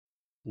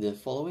The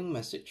following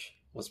message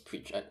was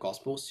preached at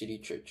Gospel City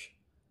Church,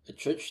 a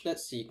church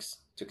that seeks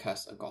to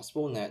cast a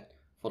gospel net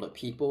for the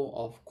people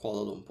of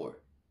Kuala Lumpur.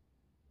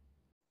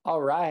 All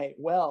right.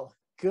 Well,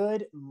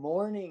 good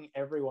morning,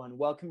 everyone.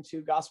 Welcome to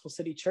Gospel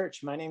City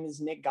Church. My name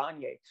is Nick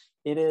Gonyea.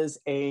 It is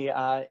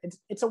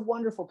it's a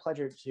wonderful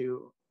pleasure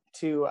to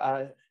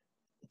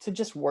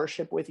just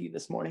worship with you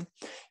this morning,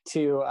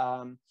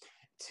 to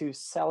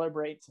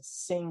celebrate, to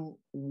sing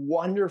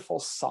wonderful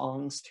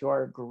songs to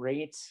our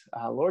great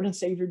Lord and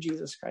Savior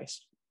Jesus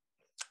Christ.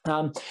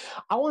 I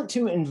want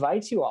to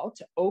invite you all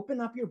to open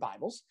up your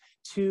Bibles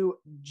to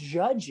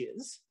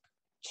Judges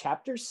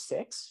chapter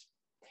 6.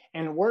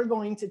 And we're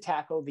going to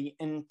tackle the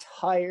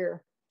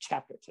entire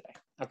chapter today.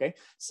 Okay,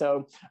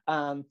 so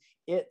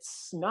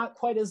it's not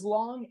quite as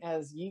long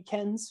as Yi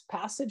Ken's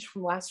passage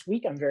from last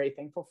week. I'm very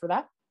thankful for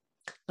that.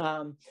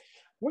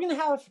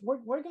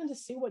 We're going to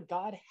see what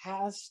God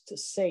has to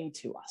say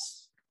to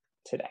us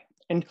today.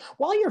 And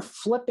while you're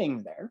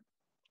flipping there,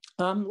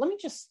 let me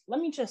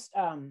just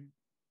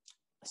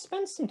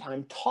spend some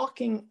time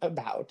talking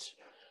about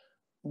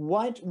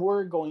what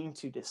we're going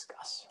to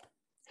discuss.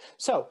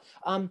 So,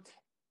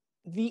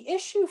 the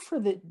issue for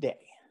the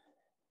day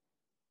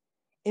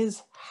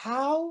is,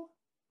 how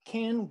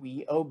can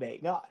we obey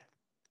God?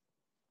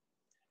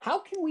 How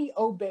can we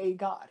obey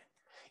God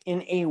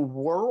in a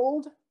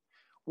world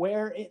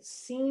where it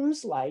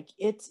seems like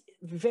it's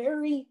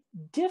very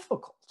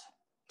difficult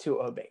to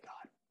obey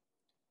God?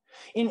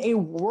 In a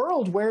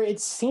world where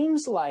it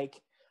seems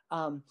like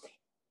the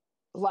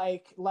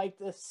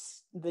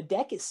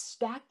deck is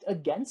stacked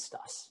against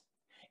us,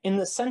 in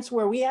the sense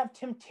where we have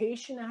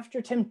temptation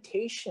after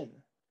temptation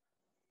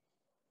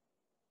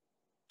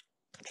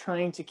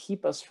trying to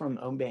keep us from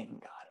obeying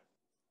God.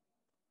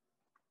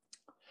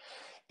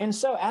 And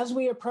so as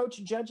we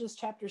approach Judges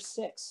chapter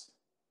 6,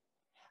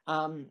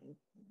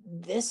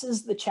 this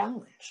is the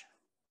challenge.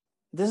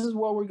 This is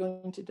what we're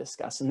going to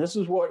discuss, and this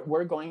is what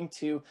we're going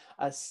to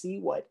see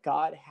what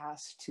God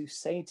has to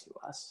say to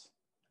us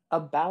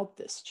about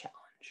this challenge.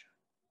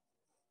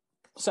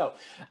 So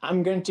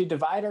I'm going to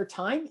divide our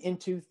time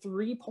into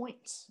 3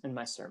 points in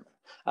my sermon.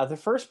 The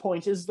first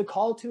point is the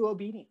call to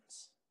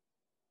obedience.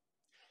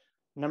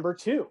 Number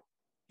 2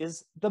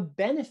 is the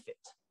benefit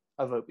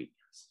of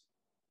obedience.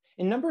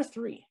 And number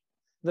 3,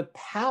 the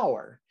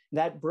power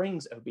that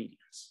brings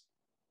obedience.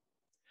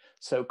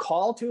 So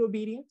call to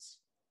obedience,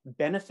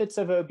 benefits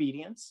of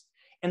obedience,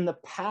 and the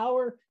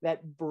power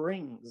that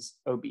brings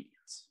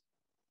obedience.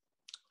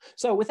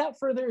 So without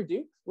further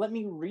ado, let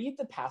me read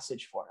the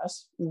passage for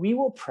us. We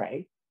will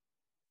pray,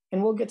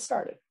 and we'll get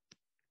started.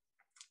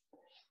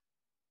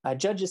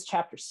 Judges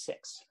chapter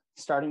 6,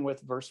 starting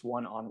with verse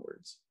 1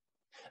 onwards.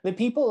 The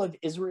people of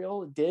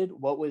Israel did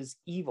what was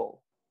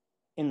evil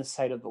in the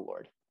sight of the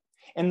Lord,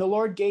 and the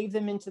Lord gave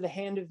them into the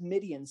hand of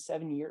Midian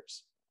 7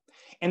 years.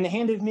 And the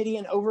hand of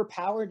Midian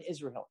overpowered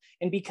Israel.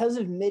 And because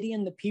of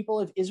Midian, the people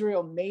of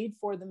Israel made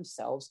for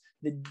themselves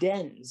the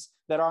dens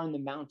that are in the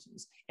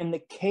mountains, and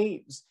the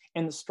caves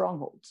and the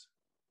strongholds.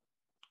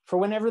 For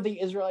whenever the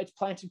Israelites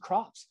planted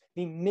crops,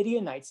 the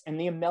Midianites and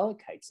the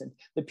Amalekites and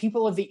the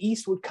people of the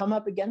east would come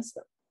up against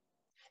them.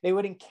 They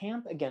would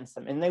encamp against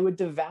them, and they would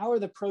devour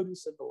the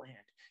produce of the land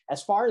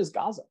as far as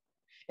Gaza.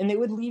 And they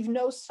would leave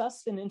no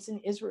sustenance in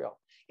Israel,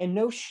 and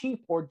no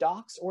sheep or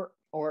ox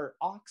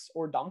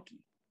or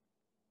donkey.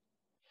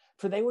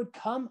 For they would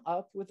come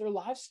up with their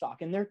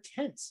livestock and their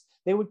tents.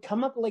 They would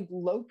come up like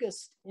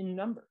locusts in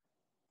number.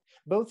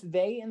 Both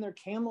they and their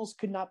camels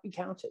could not be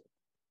counted,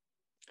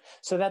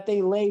 so that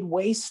they laid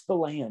waste the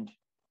land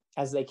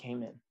as they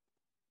came in.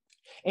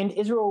 And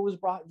Israel was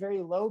brought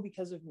very low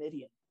because of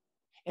Midian.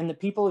 And the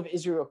people of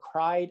Israel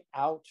cried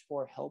out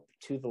for help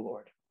to the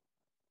Lord.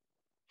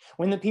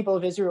 When the people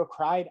of Israel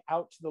cried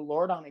out to the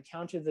Lord on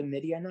account of the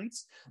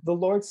Midianites, the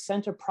Lord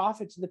sent a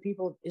prophet to the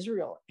people of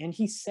Israel, and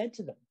he said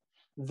to them,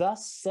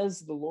 "Thus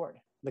says the Lord,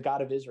 the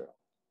God of Israel,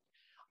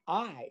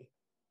 I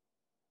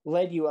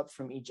led you up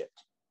from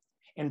Egypt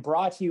and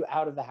brought you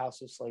out of the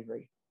house of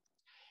slavery.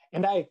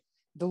 And I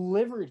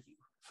delivered you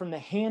from the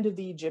hand of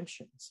the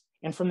Egyptians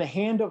and from the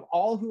hand of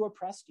all who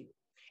oppressed you,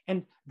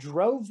 and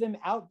drove them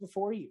out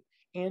before you,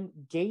 and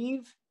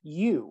gave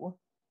you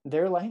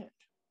their land.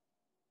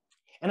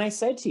 And I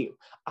said to you,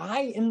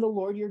 I am the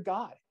Lord your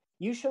God.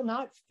 You shall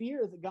not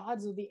fear the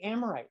gods of the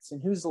Amorites in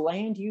whose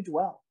land you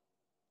dwell.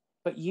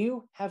 But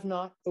you have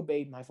not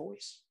obeyed my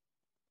voice."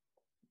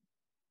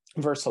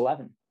 Verse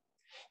 11.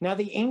 Now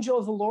the angel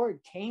of the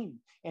Lord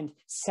came and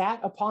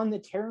sat upon the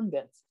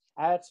terebinth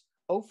at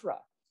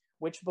Ophrah,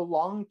 which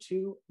belonged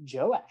to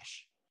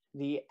Joash,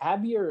 the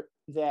Abiezrite,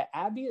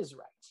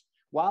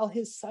 while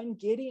his son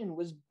Gideon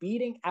was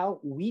beating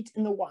out wheat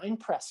in the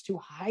winepress to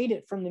hide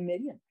it from the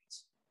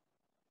Midianites.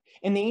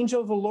 And the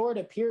angel of the Lord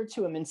appeared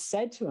to him and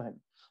said to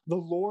him, "The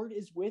Lord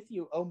is with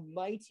you, O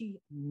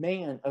mighty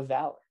man of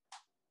valor."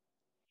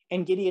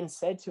 And Gideon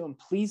said to him,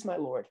 "Please, my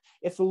Lord,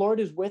 if the Lord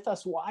is with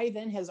us, why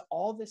then has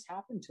all this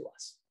happened to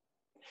us?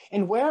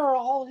 And where are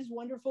all his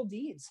wonderful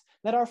deeds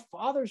that our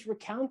fathers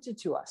recounted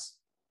to us,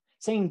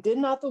 saying, 'Did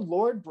not the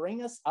Lord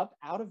bring us up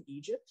out of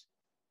Egypt?'"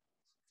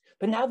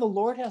 But now the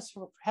Lord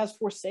has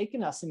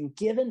forsaken us and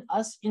given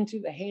us into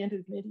the hand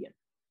of Midian.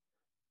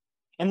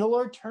 And the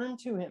Lord turned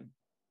to him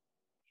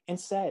and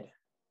said,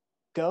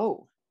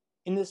 go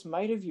in this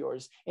might of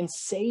yours and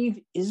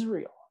save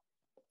Israel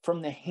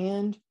from the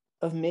hand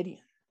of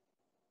Midian.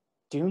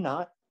 Do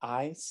not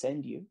I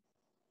send you?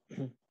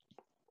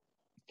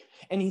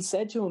 And he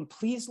said to him,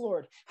 please,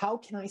 Lord, how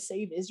can I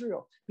save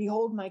Israel?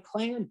 Behold, my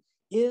clan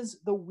is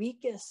the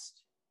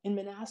weakest in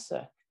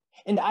Manasseh,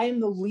 and I am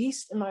the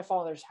least in my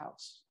father's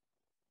house.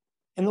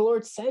 And the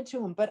Lord said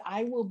to him, but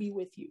I will be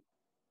with you,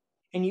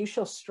 and you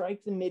shall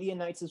strike the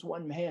Midianites as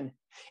one man.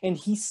 And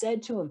he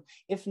said to him,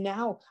 if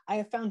now I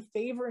have found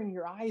favor in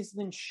your eyes,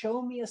 then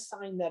show me a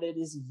sign that it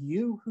is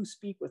you who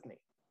speak with me.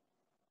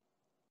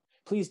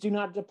 Please do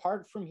not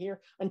depart from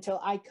here until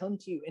I come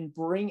to you and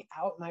bring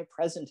out my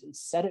present and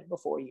set it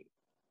before you.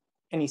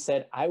 And he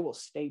said, I will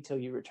stay till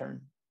you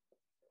return.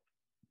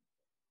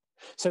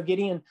 So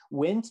Gideon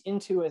went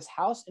into his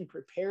house and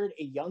prepared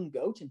a young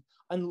goat and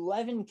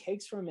unleavened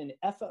cakes from an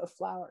ephah of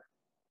flour.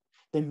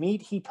 The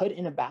meat he put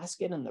in a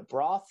basket, and the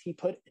broth he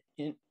put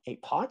in a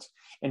pot,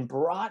 and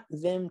brought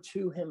them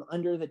to him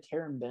under the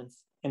terebinth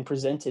and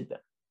presented them.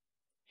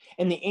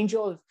 And the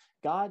angel of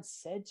God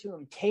said to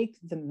him, take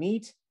the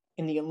meat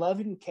and the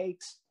unleavened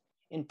cakes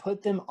and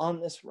put them on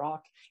this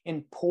rock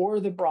and pour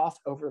the broth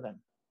over them.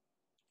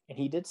 And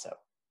he did so.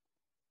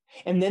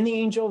 And then the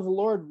angel of the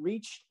Lord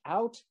reached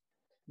out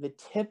the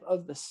tip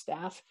of the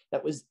staff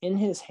that was in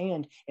his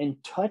hand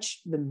and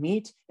touched the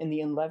meat and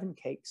the unleavened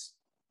cakes.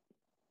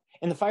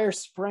 And the fire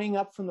sprang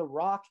up from the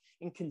rock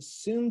and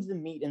consumed the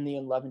meat and the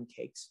unleavened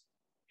cakes.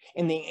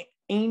 And the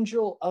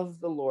angel of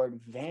the Lord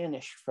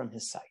vanished from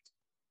his sight.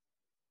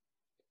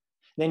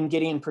 Then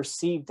Gideon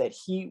perceived that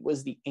he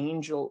was the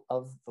angel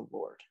of the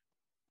Lord.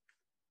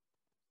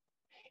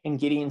 And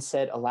Gideon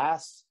said,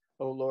 alas,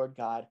 O Lord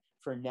God,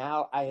 for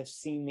now I have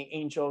seen the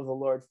angel of the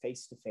Lord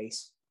face to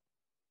face.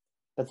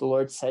 But the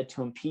Lord said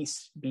to him,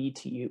 peace be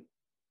to you.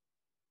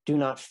 Do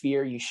not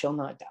fear, you shall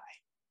not die.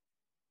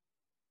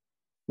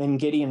 Then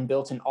Gideon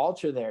built an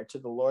altar there to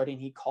the Lord, and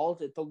he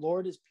called it, the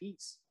Lord is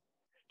peace.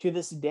 To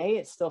this day,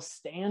 it still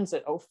stands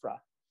at Ophrah,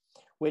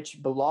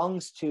 which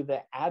belongs to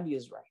the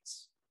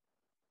Abiezrites.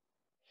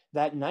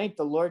 That night,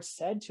 the Lord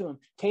said to him,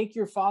 take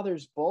your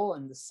father's bull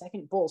and the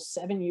second bull,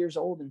 7 years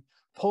old, and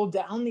pull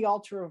down the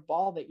altar of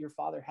Baal that your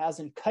father has,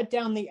 and cut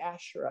down the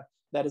Asherah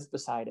that is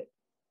beside it,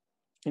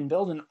 and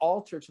build an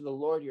altar to the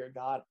Lord your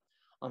God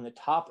on the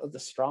top of the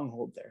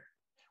stronghold there,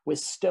 with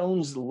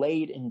stones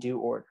laid in due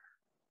order.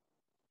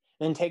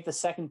 Then take the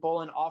second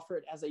bull and offer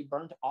it as a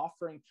burnt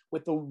offering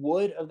with the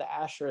wood of the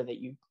Asherah that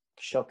you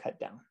shall cut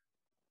down.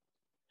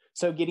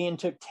 So Gideon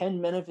took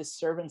 10 men of his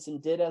servants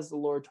and did as the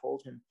Lord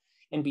told him.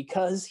 And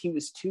because he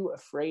was too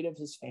afraid of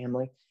his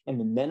family and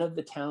the men of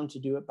the town to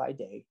do it by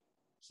day,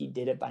 he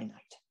did it by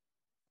night.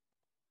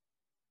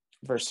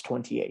 Verse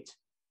 28.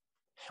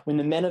 When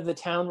the men of the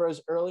town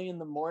rose early in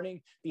the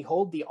morning,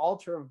 behold, the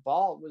altar of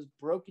Baal was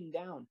broken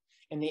down,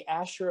 and the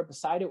Asherah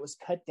beside it was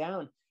cut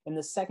down, and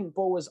the second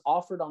bull was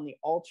offered on the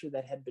altar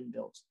that had been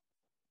built.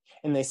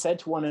 And they said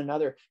to one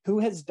another, who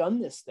has done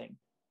this thing?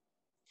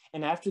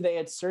 And after they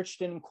had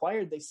searched and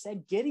inquired, they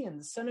said, Gideon,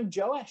 the son of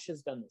Joash,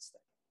 has done this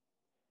thing.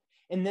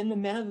 And then the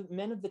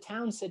men of the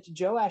town said to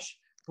Joash,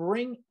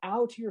 bring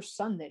out your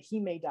son that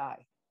he may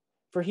die,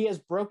 for he has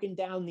broken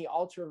down the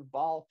altar of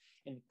Baal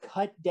and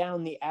cut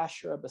down the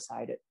Asherah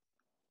beside it.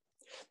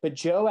 But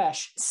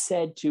Joash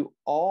said to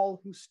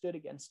all who stood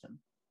against him,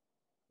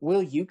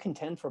 will you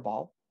contend for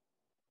Baal,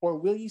 or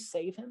will you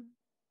save him?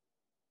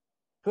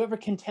 Whoever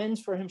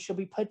contends for him shall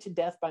be put to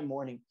death by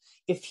morning.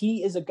 If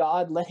he is a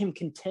god, let him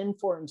contend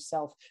for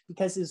himself,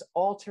 because his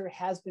altar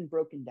has been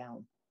broken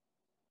down.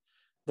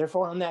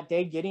 Therefore, on that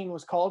day, Gideon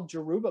was called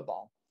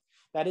Jerubbaal.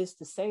 That is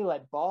to say,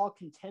 let Baal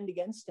contend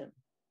against him,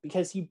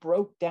 because he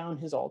broke down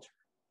his altar.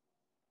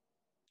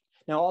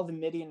 Now all the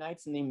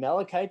Midianites and the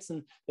Amalekites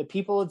and the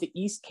people of the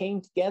east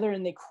came together,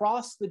 and they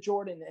crossed the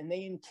Jordan, and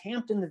they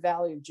encamped in the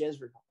valley of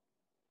Jezreel.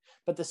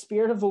 But the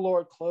Spirit of the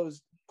Lord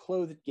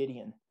clothed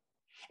Gideon,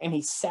 and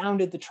he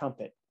sounded the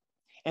trumpet,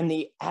 and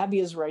the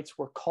Abiezrites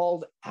were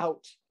called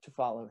out to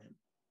follow him.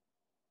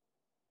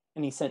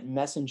 And he sent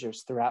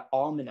messengers throughout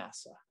all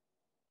Manasseh,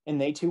 and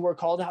they too were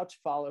called out to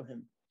follow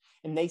him.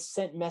 And they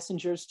sent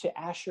messengers to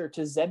Asher,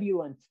 to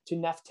Zebulun, to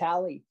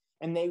Naphtali,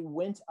 and they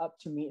went up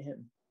to meet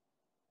him.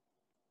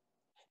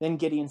 Then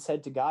Gideon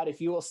said to God,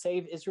 if you will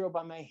save Israel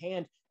by my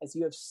hand, as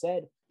you have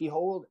said,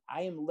 behold,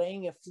 I am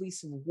laying a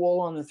fleece of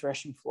wool on the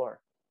threshing floor.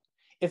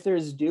 If there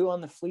is dew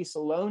on the fleece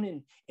alone,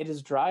 and it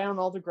is dry on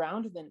all the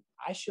ground, then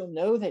I shall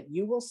know that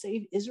you will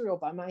save Israel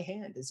by my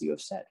hand, as you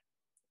have said.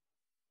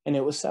 And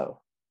it was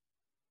so.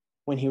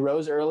 When he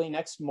rose early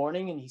next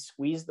morning and he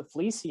squeezed the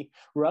fleece, he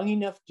wrung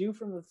enough dew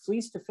from the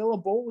fleece to fill a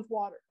bowl with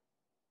water.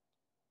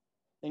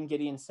 Then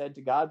Gideon said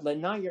to God, let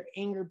not your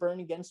anger burn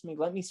against me.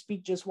 Let me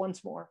speak just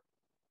once more.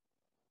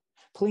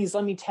 Please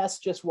let me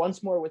test just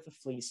once more with the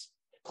fleece.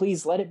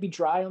 Please let it be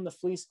dry on the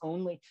fleece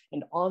only,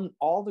 and on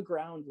all the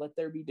ground let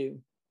there be dew.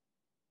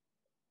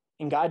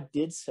 And God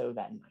did so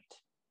that night.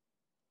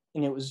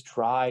 and it was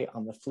dry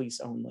on the fleece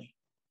only.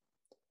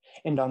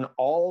 And on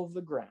all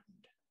the ground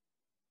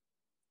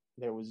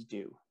there was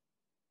dew.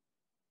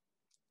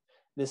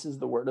 This is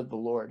the word of the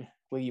Lord.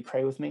 Will you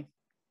pray with me?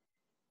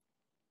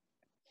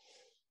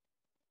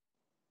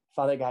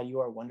 Father God, you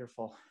are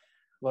wonderful.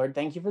 Lord,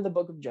 thank you for the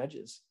book of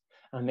Judges.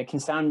 It can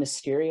sound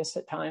mysterious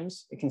at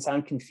times. It can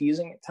sound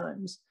confusing at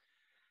times.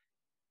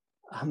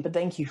 But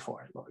thank you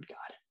for it, Lord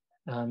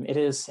God. It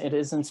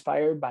is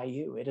inspired by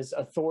you. It is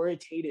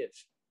authoritative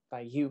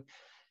by you.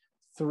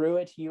 Through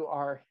it, you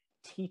are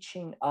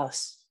teaching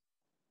us,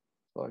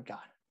 Lord God.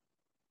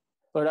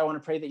 Lord, I want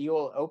to pray that you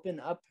will open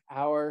up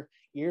our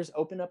ears,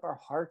 open up our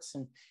hearts,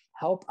 and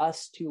help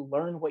us to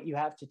learn what you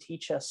have to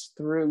teach us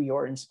through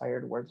your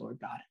inspired word, Lord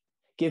God.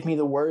 Give me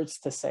the words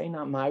to say,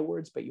 not my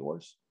words, but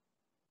yours.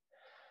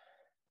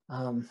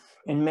 And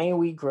may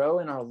we grow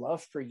in our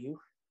love for you.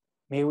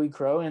 May we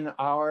grow in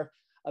our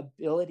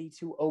ability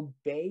to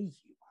obey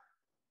you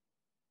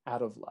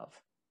out of love.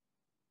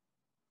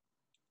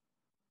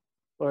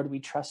 Lord, we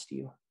trust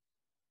you.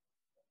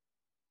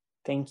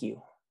 Thank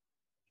you.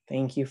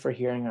 Thank you for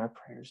hearing our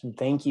prayers. And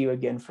thank you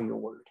again for your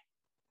word.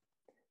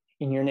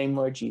 In your name,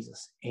 Lord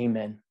Jesus,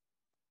 amen.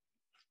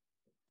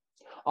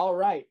 All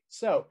right.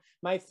 So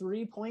my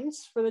 3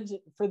 points for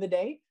the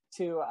day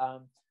to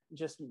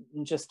just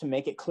to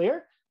make it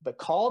clear: the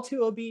call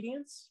to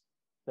obedience,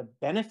 the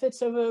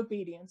benefits of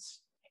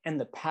obedience, and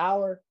the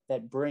power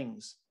that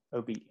brings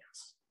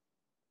obedience.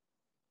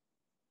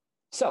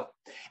 So,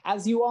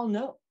 as you all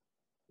know,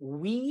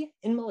 we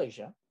in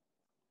Malaysia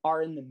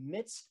are in the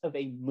midst of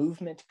a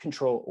movement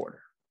control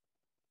order.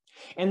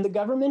 And the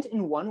government,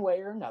 in one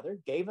way or another,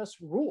 gave us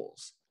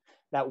rules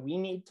that we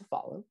need to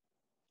follow,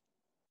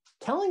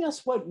 telling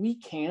us what we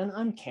can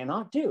and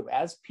cannot do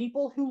as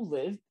people who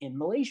live in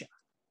Malaysia.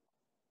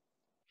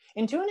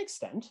 And to an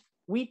extent,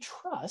 we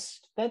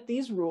trust that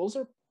these rules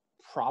are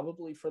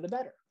probably for the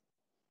better,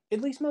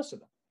 at least most of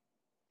them.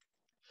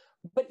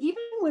 But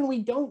even when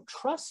we don't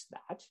trust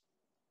that,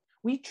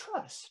 we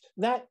trust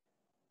that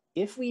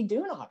if we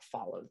do not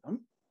follow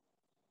them,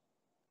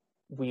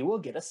 we will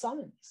get a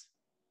summons.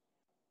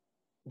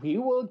 We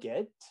will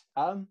get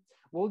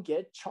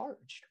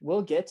charged.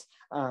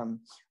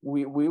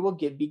 We will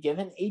be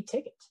given a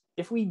ticket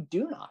if we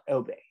do not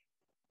obey.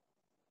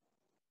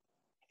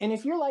 And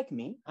if you're like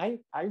me, I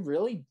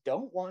really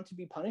don't want to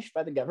be punished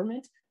by the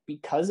government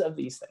because of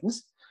these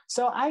things.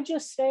 So I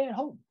just stay at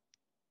home.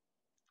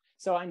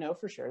 So I know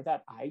for sure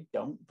that I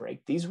don't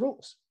break these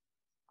rules.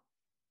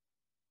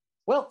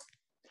 Well,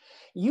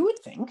 you would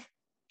think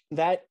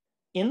that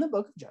in the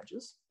book of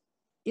Judges,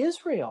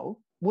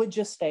 Israel would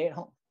just stay at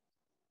home.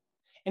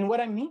 And what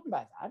I mean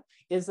by that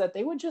is that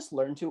they would just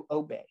learn to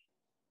obey.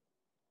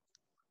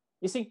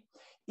 You see,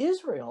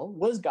 Israel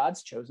was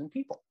God's chosen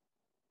people.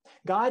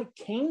 God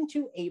came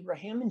to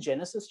Abraham in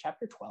Genesis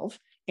chapter 12,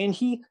 and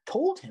he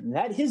told him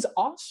that his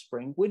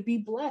offspring would be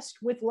blessed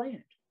with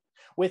land,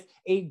 with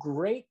a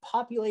great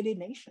populated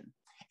nation,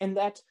 and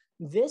that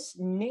this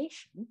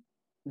nation,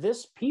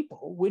 this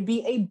people, would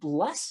be a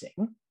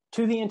blessing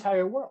to the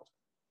entire world.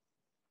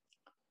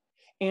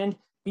 And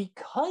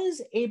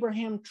because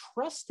Abraham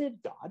trusted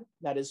God,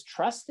 that is,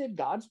 trusted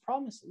God's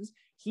promises,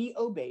 he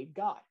obeyed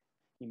God.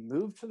 He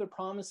moved to the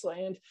promised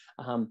land.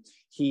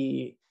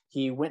 He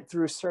went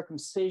through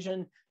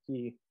circumcision.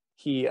 He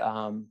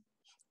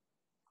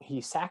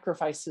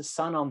sacrificed his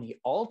son on the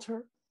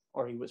altar,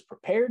 or he was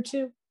prepared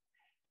to.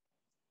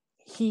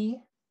 He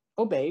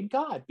obeyed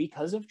God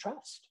because of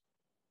trust.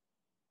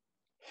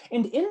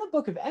 And in the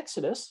book of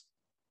Exodus,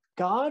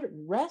 God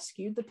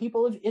rescued the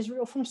people of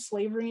Israel from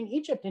slavery in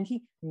Egypt, and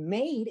he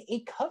made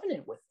a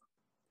covenant with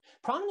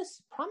them,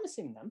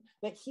 promising them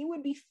that he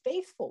would be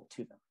faithful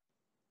to them.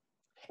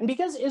 And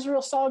because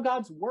Israel saw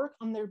God's work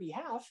on their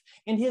behalf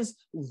and his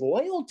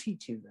loyalty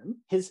to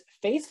them, his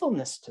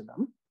faithfulness to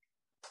them,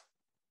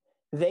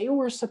 they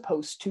were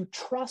supposed to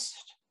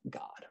trust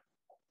God.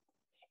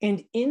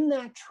 And in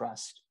that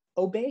trust,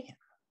 obey him.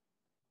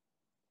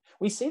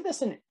 We see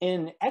this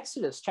in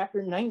Exodus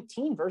chapter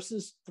 19,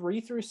 verses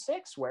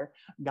 3-6, where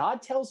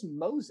God tells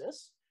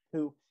Moses,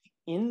 who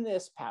in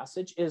this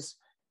passage is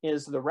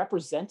the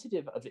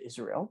representative of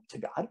Israel to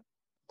God,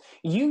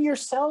 "You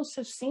yourselves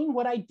have seen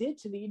what I did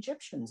to the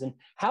Egyptians and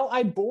how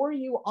I bore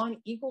you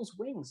on eagle's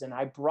wings, and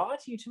I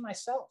brought you to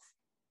myself.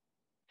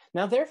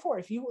 Now, therefore,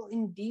 if you will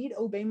indeed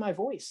obey my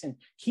voice and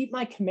keep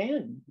my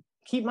command,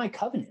 keep my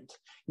covenant,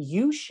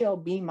 you shall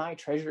be my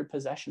treasured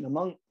possession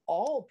among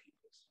all peoples.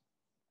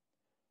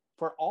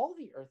 For all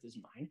the earth is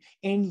mine,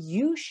 and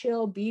you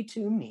shall be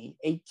to me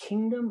a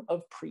kingdom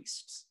of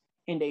priests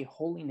and a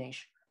holy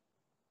nation."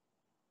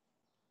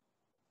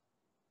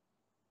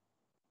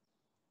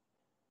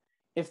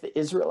 If the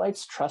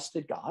Israelites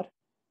trusted God,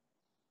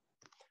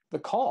 the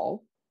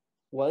call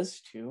was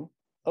to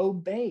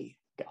obey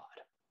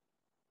God.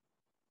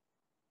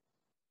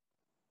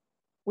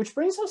 Which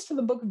brings us to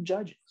the book of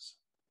Judges,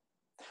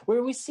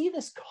 where we see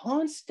this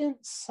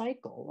constant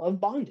cycle of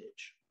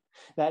bondage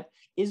that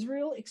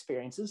Israel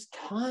experiences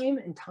time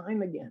and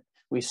time again.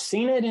 We've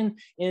seen it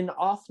in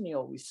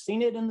Othniel. We've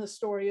seen it in the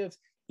story of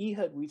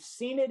Ehud. We've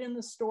seen it in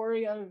the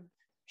story of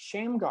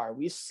Shamgar.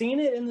 We've seen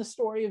it in the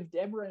story of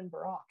Deborah and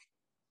Barak.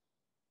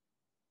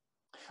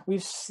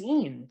 We've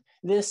seen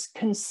this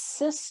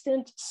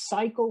consistent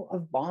cycle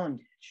of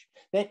bondage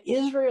that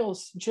Israel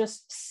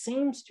just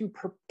seems to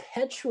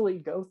perpetually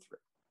go through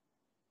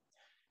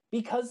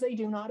because they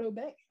do not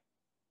obey.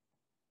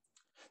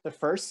 The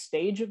first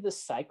stage of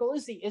this cycle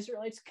is the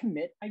Israelites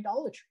commit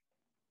idolatry.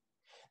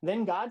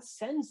 Then God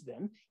sends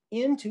them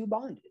into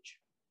bondage.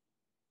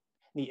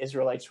 The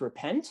Israelites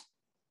repent,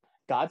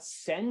 God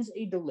sends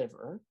a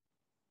deliverer,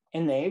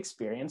 and they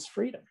experience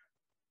freedom.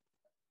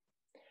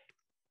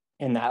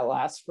 And that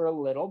lasts for a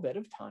little bit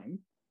of time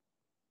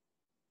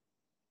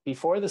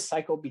before the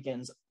cycle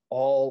begins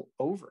all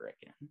over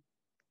again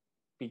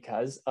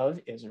because of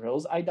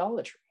Israel's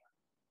idolatry.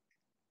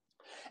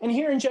 And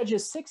here in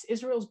Judges 6,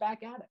 Israel's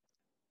back at it.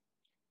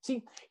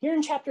 See, here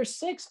in chapter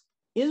 6,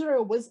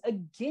 Israel was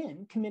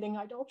again committing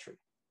idolatry.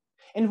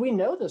 And we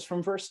know this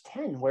from verse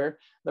 10, where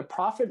the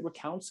prophet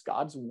recounts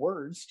God's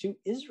words to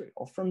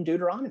Israel from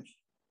Deuteronomy,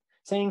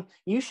 saying,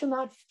 "You shall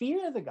not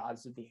fear the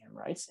gods of the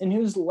Amorites, in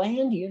whose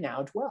land you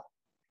now dwell.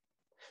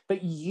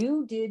 But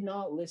you did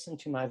not listen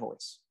to my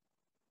voice.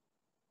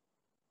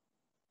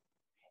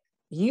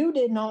 You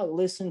did not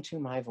listen to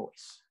my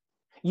voice.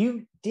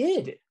 You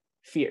did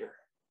fear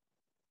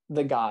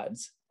the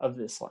gods of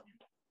this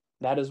land."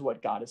 That is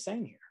what God is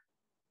saying here.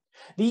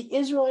 The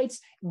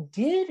Israelites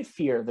did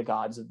fear the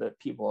gods of the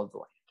people of the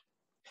land.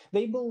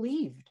 They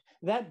believed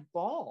that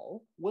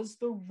Baal was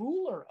the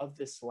ruler of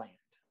this land.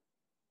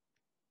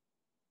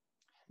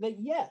 That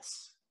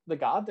yes, the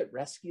God that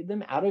rescued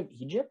them out of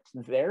Egypt,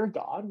 their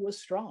God was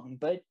strong,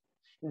 but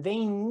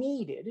they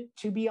needed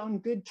to be on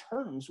good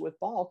terms with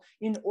Baal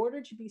in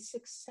order to be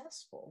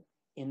successful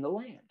in the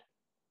land.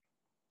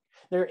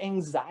 Their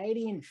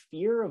anxiety and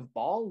fear of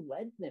Baal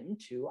led them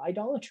to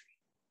idolatry.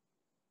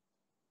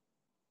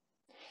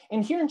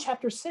 And here in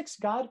chapter 6,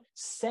 God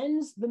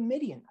sends the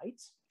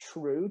Midianites,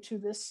 true to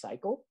this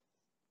cycle.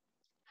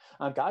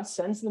 God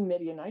sends the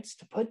Midianites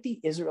to put the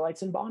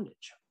Israelites in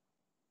bondage.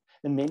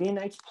 The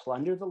Midianites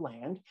plunder the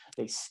land,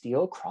 they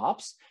steal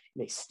crops,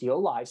 they steal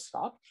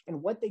livestock,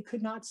 and what they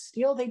could not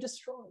steal, they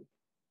destroy.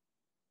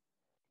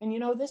 And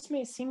this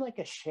may seem like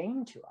a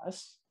shame to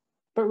us,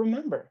 but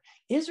remember,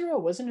 Israel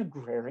was an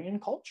agrarian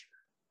culture.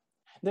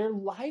 Their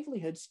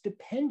livelihoods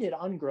depended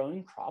on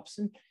growing crops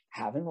and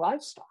having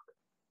livestock.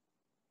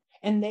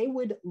 And they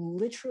would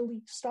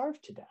literally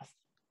starve to death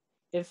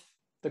if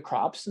the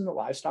crops and the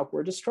livestock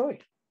were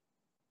destroyed.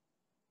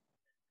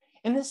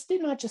 And this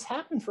did not just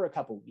happen for a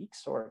couple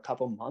weeks or a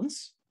couple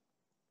months.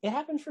 It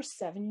happened for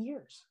 7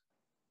 years.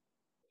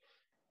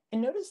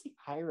 And notice the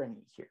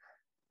irony here.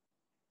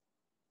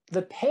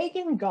 The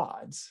pagan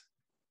gods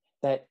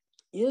that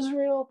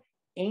Israel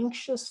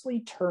anxiously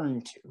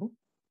turned to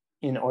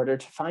in order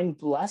to find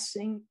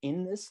blessing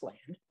in this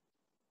land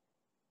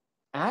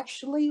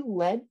actually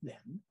led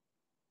them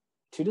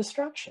to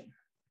destruction.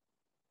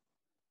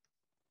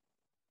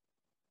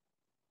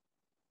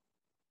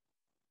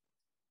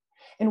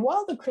 And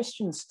while the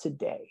Christians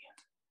today,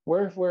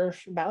 we're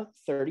about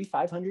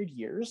 3,500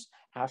 years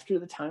after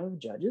the time of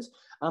Judges,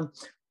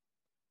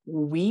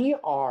 we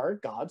are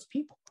God's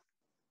people.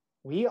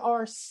 We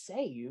are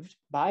saved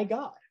by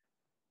God,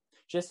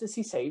 just as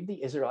he saved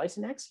the Israelites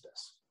in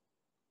Exodus.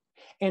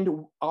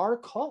 And our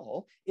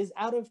call is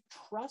out of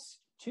trust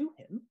to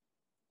him.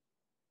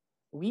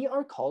 We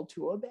are called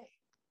to obey.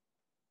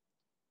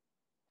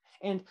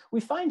 And we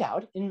find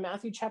out in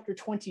Matthew chapter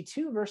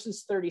 22,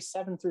 verses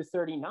 37 through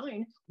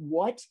 39,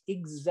 what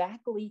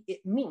exactly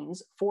it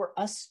means for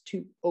us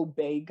to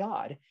obey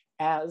God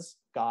as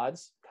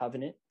God's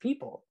covenant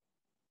people.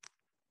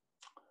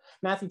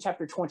 Matthew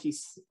chapter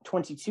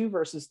 22,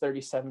 verses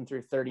 37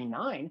 through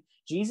 39,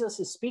 Jesus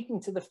is speaking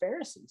to the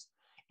Pharisees.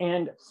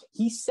 And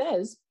he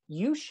says,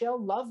 "You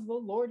shall love the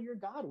Lord your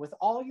God with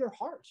all your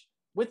heart,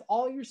 with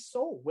all your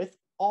soul, with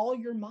all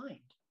your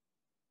mind.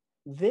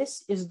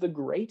 This is the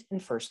great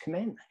and first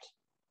commandment.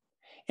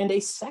 And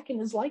a second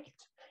is like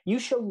it. You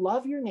shall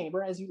love your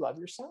neighbor as you love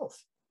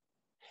yourself."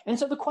 And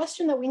so the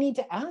question that we need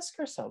to ask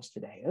ourselves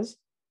today is,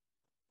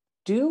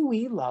 do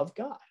we love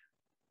God?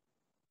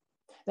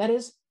 That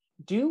is,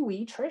 do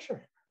we treasure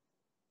him?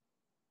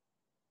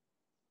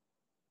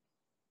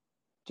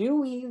 Do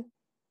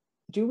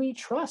we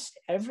trust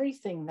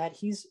everything that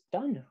he's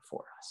done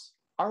for us?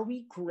 Are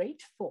we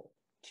grateful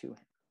to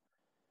him?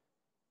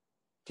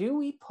 Do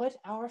we put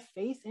our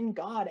faith in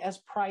God as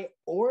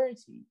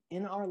priority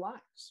in our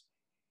lives?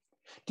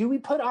 Do we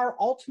put our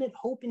ultimate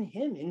hope in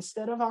him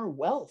instead of our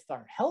wealth,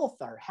 our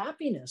health, our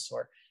happiness,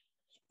 or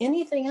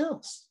anything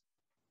else?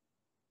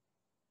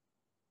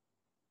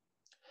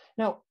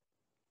 Now,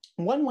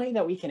 one way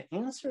that we can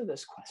answer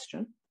this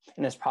question,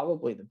 and it's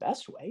probably the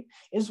best way,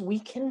 is we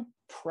can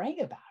pray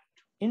about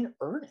it in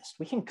earnest.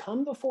 We can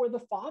come before the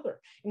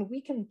Father and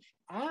we can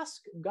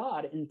ask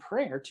God in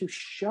prayer to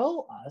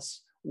show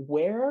us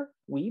where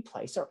we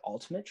place our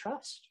ultimate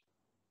trust.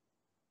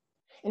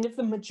 And if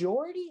the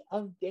majority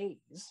of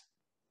days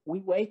we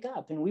wake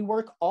up and we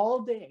work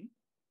all day,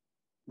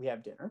 we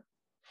have dinner,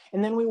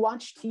 And then we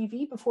watch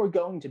TV before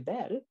going to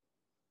bed.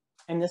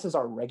 And this is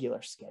our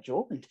regular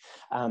schedule.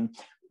 And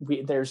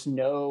there's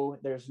no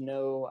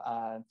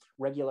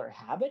regular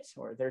habit,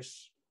 or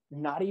there's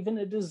not even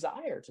a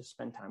desire to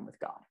spend time with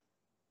God.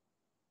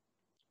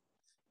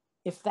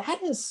 If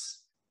that is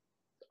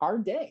our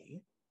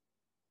day,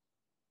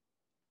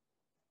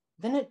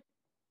 then it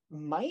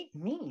might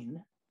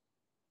mean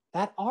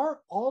that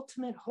our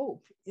ultimate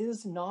hope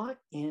is not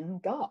in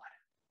God.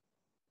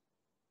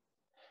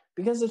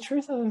 Because the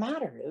truth of the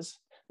matter is,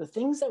 the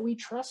things that we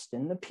trust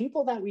in, the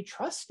people that we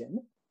trust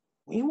in,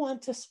 we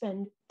want to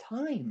spend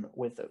time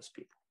with those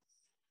people.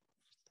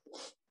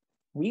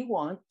 We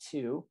want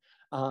to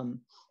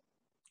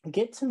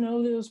get to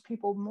know those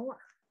people more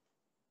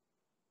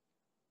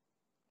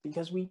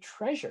because we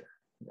treasure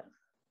them.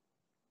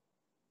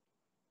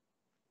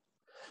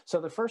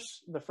 So the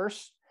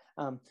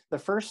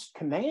first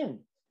command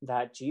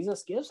that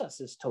Jesus gives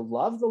us is to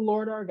love the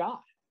Lord our God.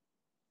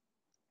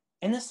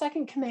 And the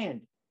second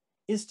command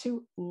is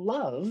to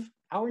love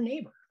our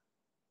neighbor.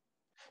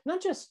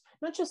 Not just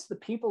the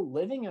people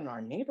living in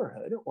our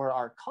neighborhood or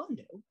our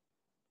condo,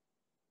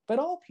 but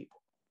all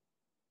people.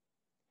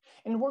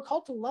 And we're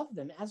called to love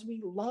them as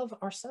we love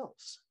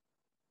ourselves.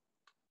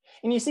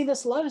 And you see,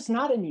 this love is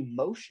not an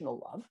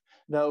emotional love,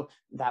 though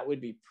that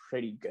would be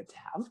pretty good to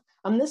have.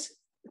 This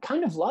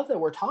kind of love that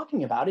we're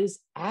talking about is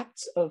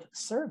acts of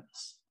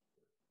service.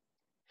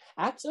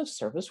 Acts of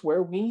service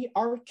where we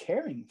are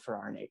caring for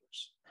our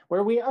neighbors,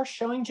 where we are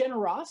showing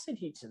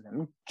generosity to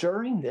them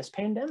during this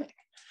pandemic,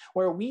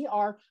 where we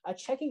are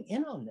checking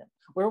in on them,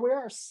 where we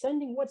are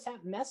sending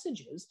WhatsApp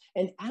messages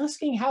and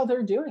asking how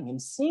they're doing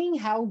and seeing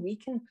how we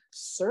can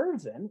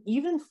serve them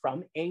even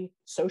from a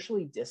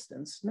socially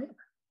distanced manner,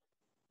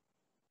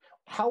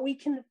 how we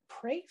can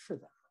pray for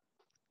them.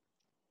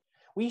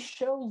 We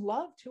show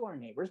love to our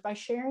neighbors by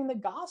sharing the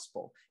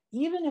gospel,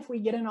 even if we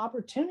get an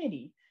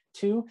opportunity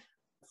to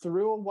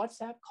through a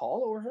WhatsApp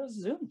call or a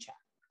Zoom chat.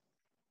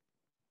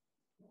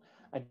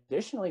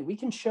 Additionally, we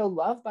can show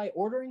love by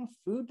ordering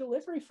food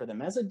delivery for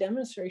them as a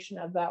demonstration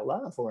of that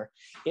love. Or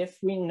if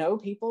we know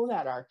people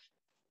that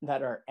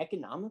are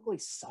economically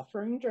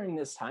suffering during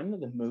this time of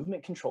the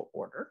movement control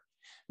order,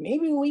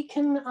 maybe we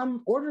can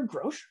order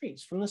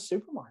groceries from the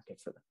supermarket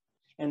for them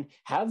and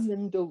have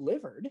them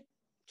delivered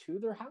to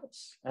their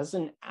house as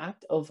an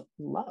act of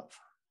love.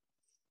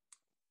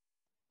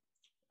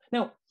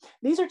 Now,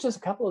 these are just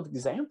a couple of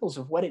examples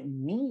of what it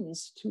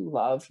means to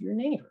love your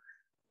neighbor.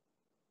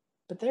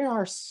 But there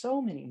are so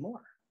many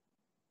more.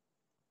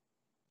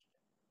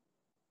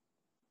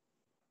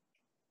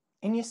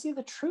 And you see,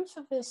 the truth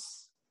of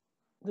this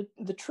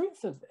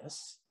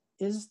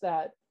is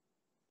that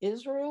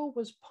Israel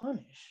was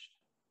punished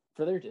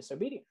for their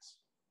disobedience.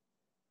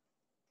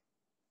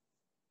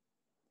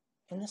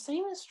 And the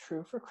same is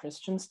true for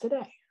Christians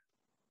today.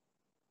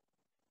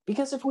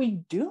 Because if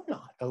we do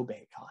not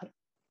obey God,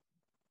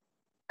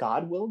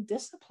 God will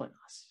discipline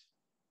us.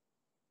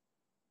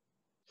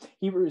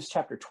 Hebrews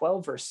chapter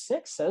 12, verse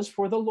 6 says,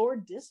 "For the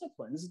Lord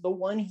disciplines the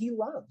one he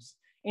loves,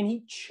 and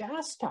he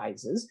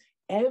chastises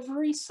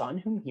every son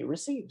whom he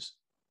receives."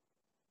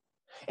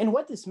 And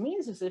what this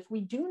means is if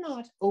we do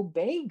not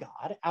obey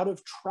God out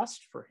of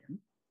trust for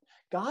him,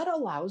 God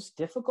allows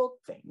difficult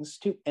things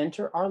to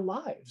enter our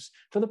lives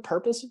for the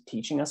purpose of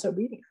teaching us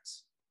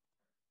obedience.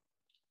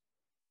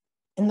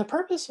 And the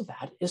purpose of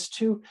that is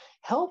to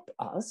help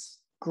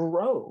us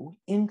grow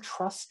in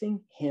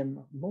trusting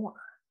him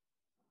more.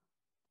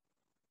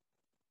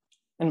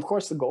 And of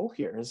course, the goal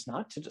here is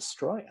not to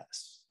destroy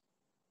us,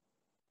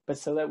 but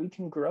so that we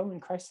can grow in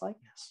Christ's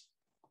likeness.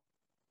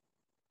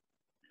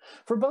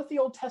 For both the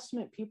Old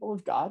Testament people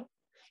of God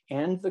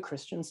and the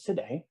Christians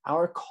today,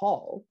 our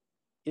call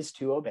is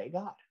to obey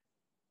God.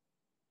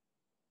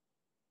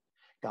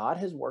 God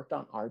has worked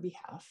on our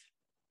behalf,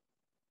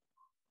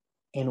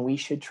 and we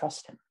should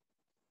trust him.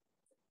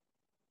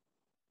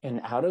 And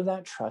out of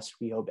that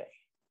trust, we obey.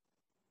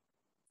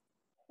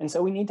 And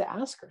so we need to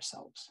ask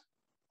ourselves,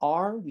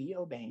 are we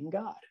obeying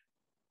God?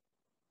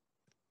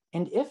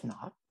 And if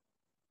not,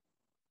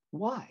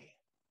 why?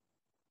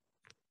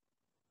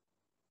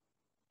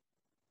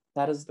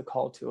 That is the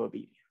call to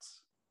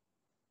obedience.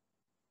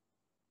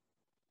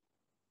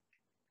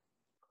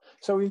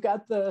 So we've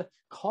got the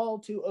call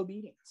to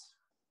obedience.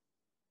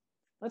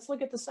 Let's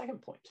look at the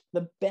second point,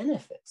 the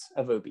benefits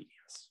of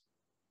obedience.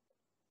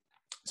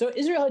 So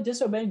Israel had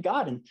disobeyed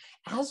God, and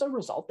as a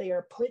result, they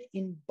are put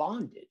in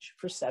bondage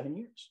for 7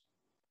 years.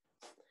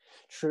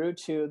 True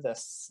to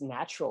the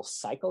natural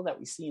cycle that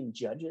we see in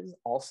Judges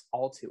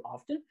all too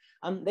often,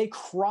 they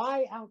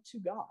cry out to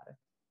God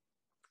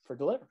for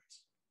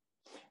deliverance.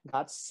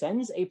 God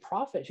sends a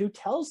prophet who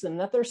tells them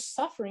that their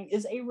suffering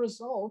is a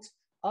result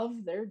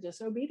of their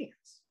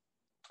disobedience.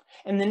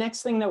 And the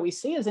next thing that we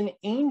see is an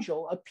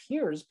angel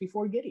appears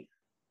before Gideon.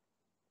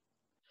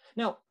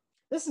 Now,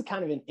 this is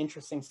kind of an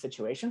interesting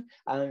situation.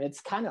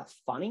 It's kind of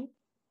funny.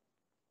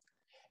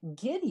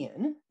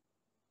 Gideon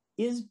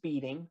is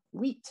beating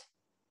wheat.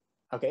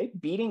 Okay,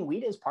 beating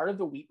wheat is part of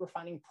the wheat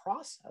refining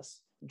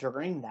process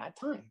during that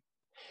time.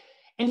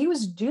 And he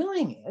was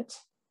doing it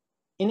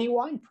in a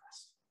wine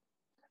press,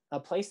 a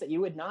place that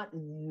you would not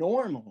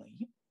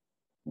normally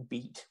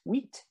beat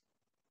wheat.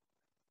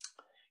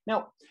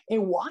 Now, a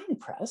wine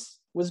press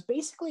was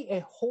basically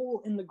a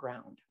hole in the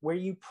ground where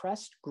you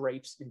pressed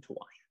grapes into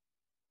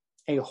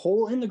wine. A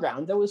hole in the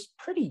ground that was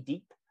pretty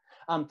deep.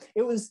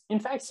 It was, in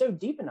fact, so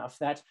deep enough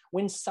that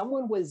when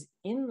someone was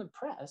in the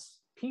press,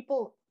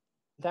 people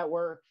that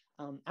were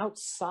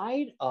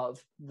outside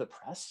of the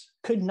press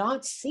could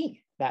not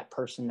see that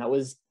person that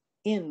was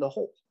in the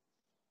hole.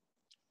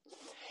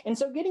 And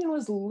so Gideon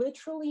was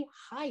literally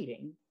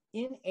hiding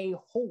in a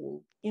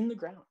hole in the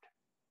ground.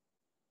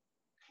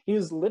 He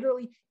was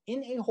literally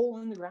in a hole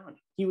in the ground.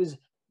 He was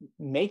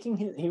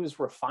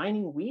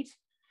refining wheat,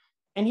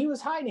 and he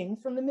was hiding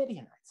from the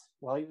Midianites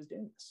while he was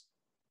doing this.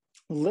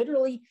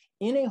 Literally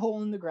in a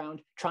hole in the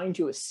ground, trying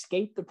to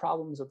escape the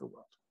problems of the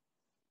world.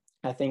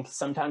 I think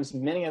sometimes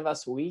many of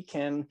us, we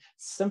can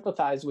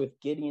sympathize with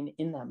Gideon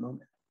in that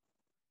moment.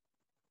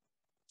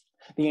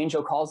 The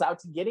angel calls out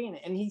to Gideon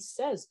and he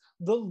says,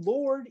 "The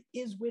Lord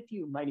is with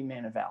you, mighty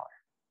man of valor."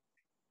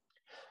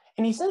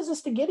 And he says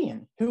this to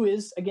Gideon, who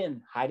is,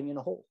 again, hiding in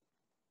a hole.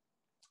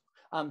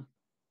 And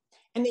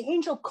the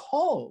angel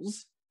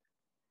calls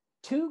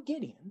to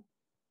Gideon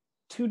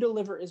to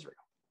deliver Israel.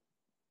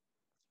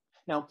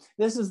 Now,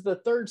 this is the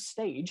third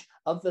stage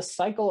of the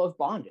cycle of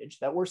bondage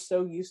that we're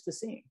so used to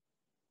seeing.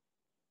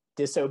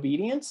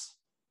 Disobedience,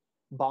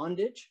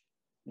 bondage,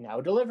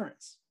 now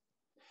deliverance.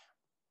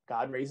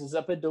 God raises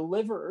up a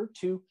deliverer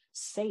to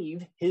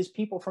save his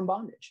people from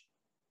bondage.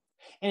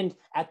 And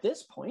at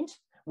this point,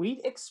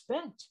 we'd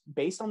expect,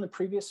 based on the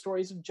previous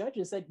stories of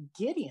Judges, that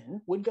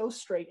Gideon would go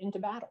straight into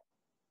battle.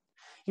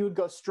 He would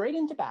go straight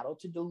into battle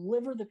to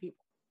deliver the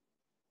people.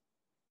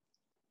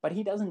 But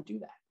he doesn't do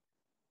that.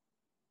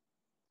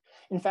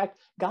 In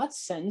fact, God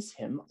sends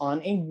him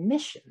on a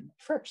mission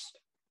first.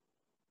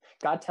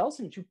 God tells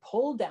him to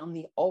pull down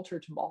the altar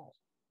to Baal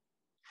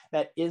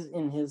that is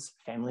in his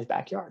family's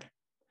backyard,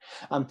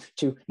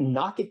 to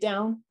knock it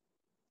down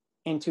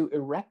and to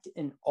erect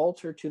an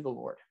altar to the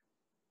Lord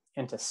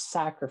and to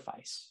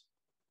sacrifice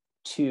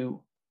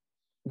to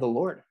the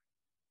Lord.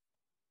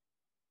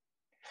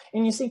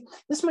 And you see,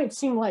 this might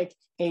seem like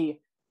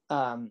a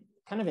kind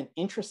of an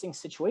interesting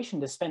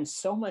situation to spend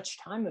so much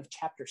time of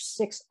chapter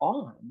 6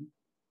 on,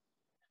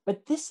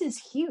 but this is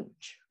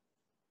huge.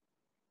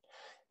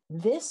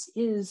 This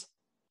is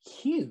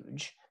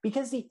huge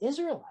because the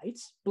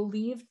Israelites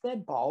believed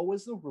that Baal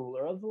was the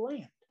ruler of the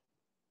land.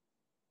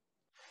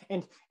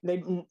 And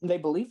they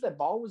believed that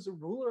Baal was the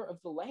ruler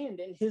of the land,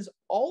 and his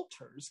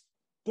altars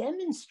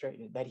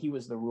demonstrated that he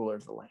was the ruler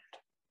of the land.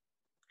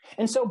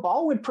 And so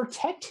Baal would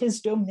protect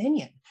his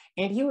dominion,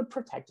 and he would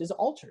protect his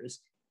altars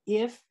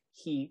if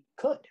he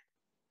could.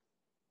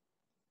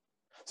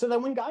 So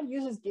that when God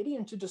uses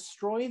Gideon to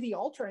destroy the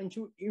altar and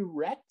to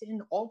erect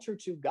an altar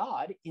to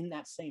God in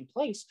that same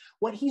place,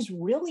 what he's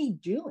really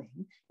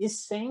doing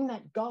is saying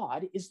that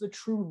God is the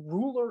true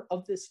ruler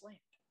of this land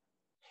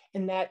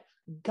and that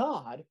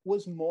God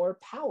was more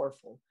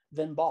powerful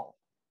than Baal.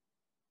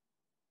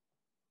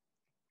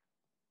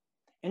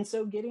 And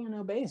so Gideon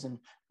obeys in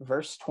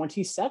verse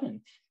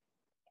 27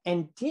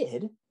 and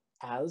did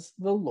as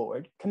the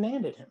Lord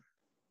commanded him.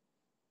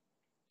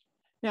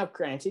 Now,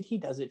 granted, he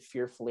does it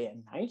fearfully at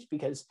night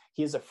because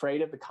he is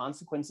afraid of the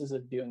consequences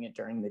of doing it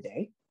during the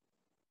day,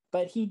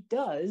 but he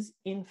does,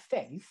 in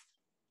faith,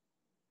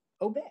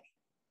 obey.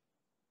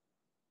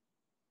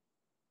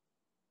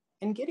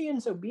 And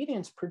Gideon's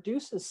obedience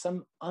produces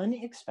some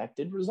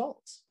unexpected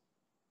results.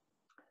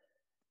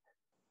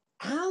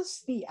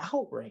 As the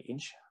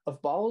outrage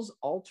of Baal's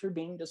altar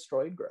being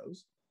destroyed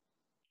grows,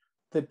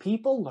 the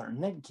people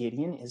learn that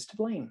Gideon is to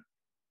blame.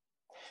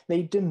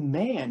 They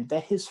demand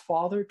that his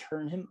father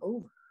turn him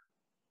over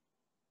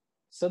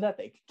so that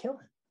they could kill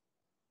him.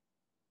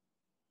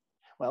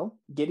 Well,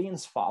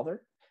 Gideon's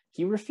father,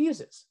 he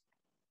refuses.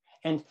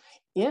 And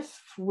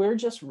if we're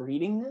just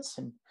reading this,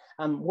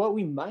 and what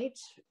we might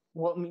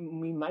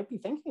be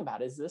thinking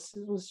about is this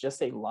was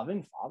just a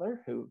loving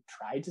father who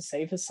tried to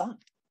save his son.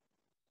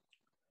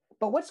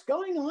 But what's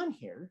going on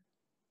here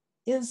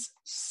is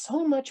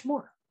so much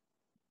more.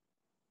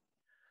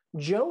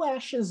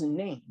 Joash's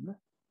name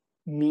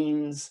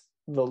means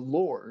the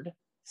Lord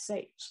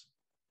saves.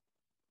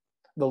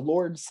 The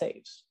Lord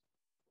saves.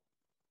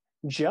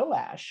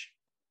 Joash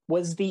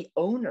was the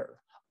owner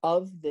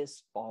of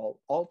this Baal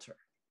altar.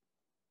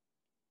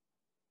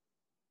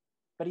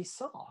 But he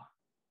saw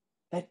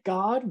that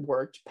God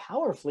worked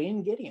powerfully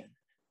in Gideon.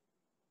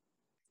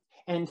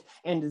 And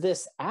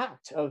this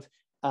act of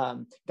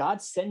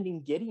God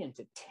sending Gideon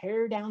to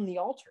tear down the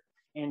altar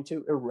and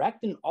to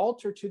erect an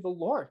altar to the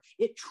Lord,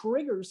 it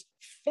triggers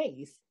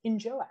faith in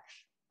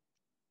Joash.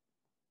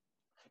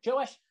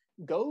 Joash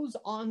goes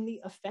on the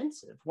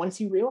offensive once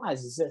he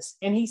realizes this,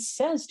 and he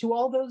says to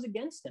all those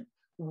against him,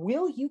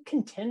 "Will you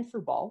contend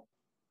for Baal?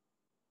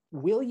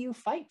 Will you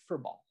fight for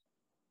Baal?"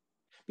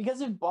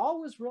 Because if Baal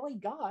was really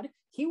God,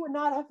 he would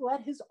not have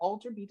let his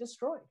altar be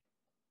destroyed.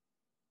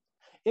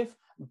 If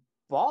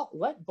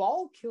let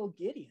Baal kill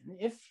Gideon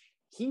if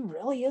he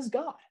really is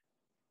God.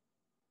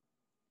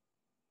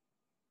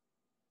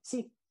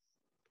 See,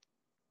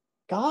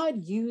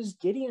 God used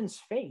Gideon's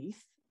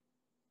faith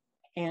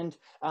and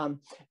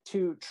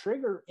to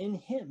trigger in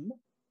him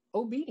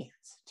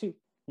obedience, to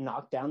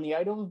knock down the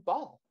idol of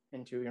Baal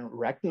and to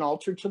erect an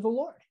altar to the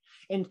Lord.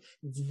 And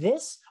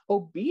this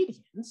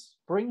obedience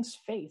brings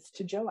faith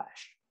to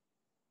Joash.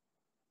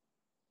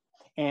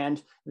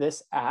 And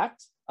this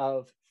act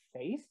of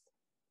faith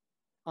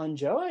on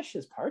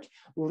Joash's part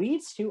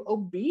leads to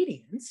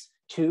obedience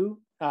to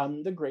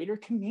the greater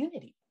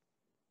community,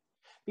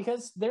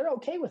 because they're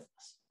okay with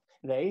this.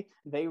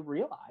 They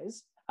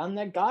realize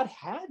that God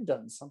had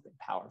done something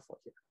powerful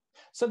here.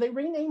 So they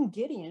renamed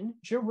Gideon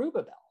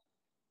Jerubbaal,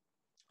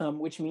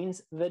 which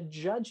means the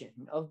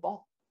judging of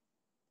Baal.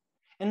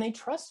 And they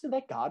trusted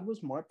that God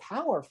was more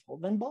powerful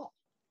than Baal.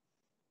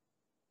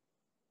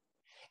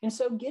 And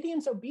so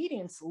Gideon's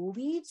obedience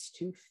leads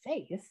to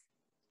faith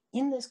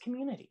in this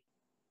community,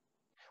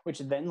 which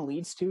then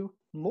leads to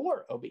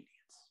more obedience.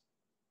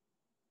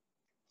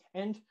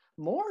 And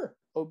more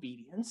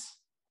obedience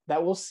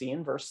that we'll see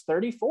in verse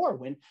 34,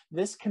 when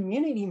this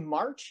community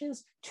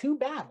marches to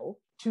battle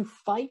to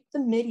fight the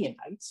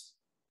Midianites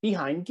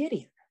behind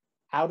Gideon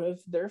out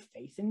of their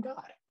faith in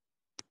God.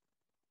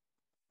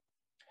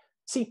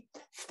 See,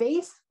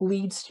 faith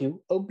leads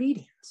to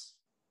obedience,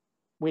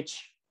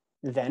 which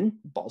then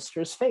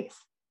bolsters faith,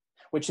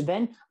 which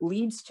then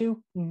leads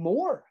to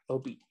more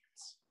obedience.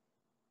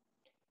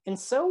 And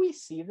so we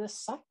see this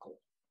cycle,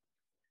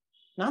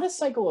 not a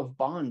cycle of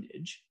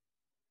bondage,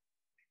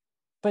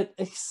 but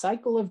a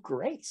cycle of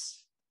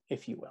grace,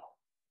 if you will.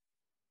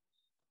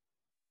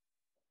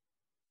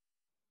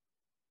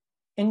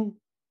 And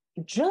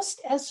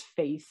just as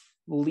faith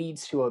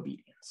leads to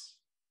obedience,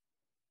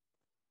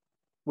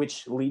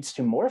 which leads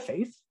to more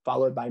faith,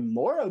 followed by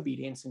more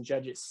obedience in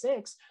Judges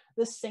 6,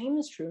 the same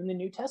is true in the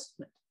New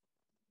Testament.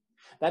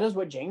 That is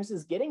what James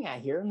is getting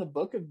at here in the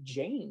book of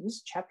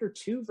James, chapter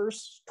 2,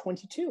 verse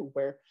 22,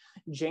 where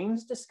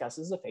James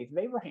discusses the faith of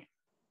Abraham.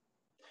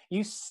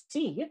 You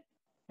see,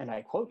 and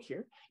I quote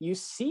here, you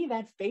see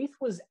that faith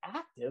was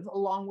active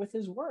along with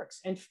his works,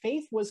 and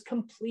faith was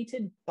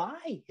completed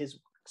by his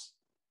works.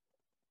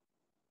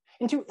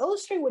 And to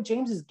illustrate what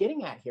James is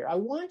getting at here, I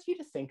want you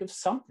to think of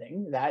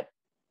something that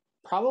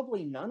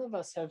probably none of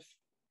us have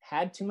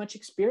had too much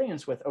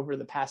experience with over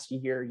the past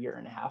year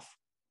and a half.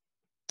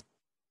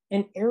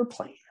 An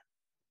airplane.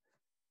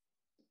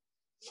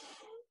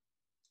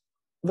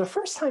 The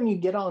first time you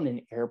get on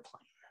an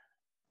airplane,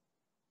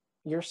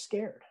 you're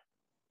scared,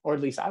 or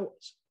at least I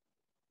was.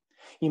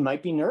 You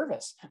might be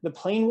nervous. The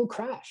plane will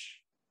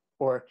crash,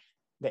 or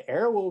the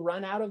air will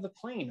run out of the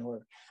plane,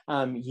 or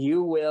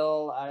you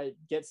will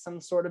get some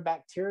sort of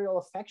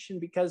bacterial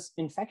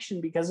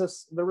infection because of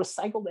the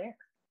recycled air.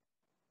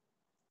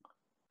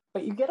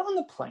 But you get on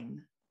the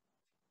plane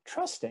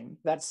trusting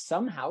that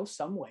somehow,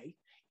 some way,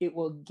 it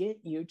will get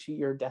you to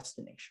your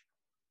destination.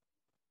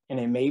 And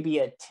it may be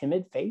a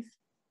timid faith,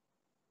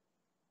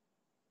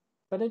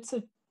 but it's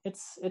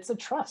a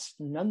trust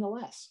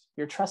nonetheless.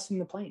 You're trusting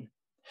the plane.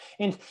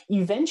 And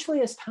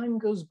eventually, as time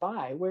goes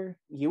by, where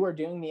you are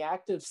doing the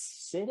act of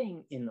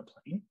sitting in the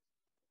plane,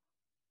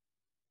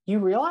 you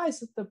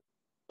realize that the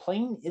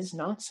plane is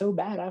not so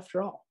bad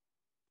after all.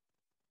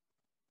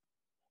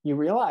 You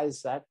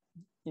realize that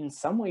in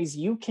some ways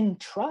you can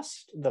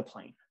trust the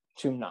plane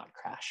to not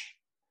crash,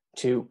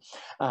 to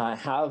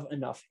have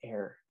enough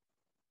air,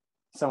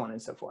 so on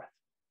and so forth.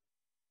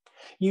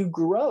 You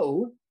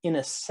grow, in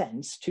a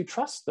sense, to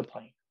trust the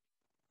plane,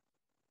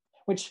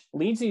 which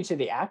leads you to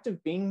the act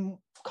of being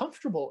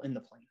comfortable in the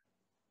plane.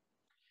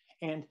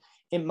 And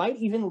it might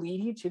even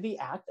lead you to the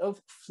act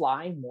of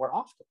flying more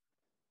often.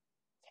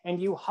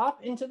 And you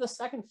hop into the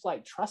second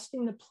flight,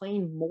 trusting the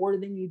plane more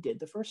than you did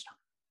the first time,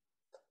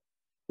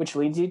 which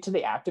leads you to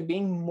the act of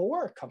being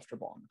more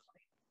comfortable on the plane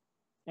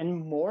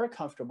and more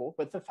comfortable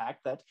with the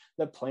fact that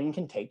the plane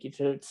can take you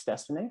to its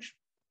destination,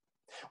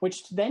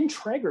 which then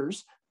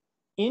triggers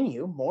in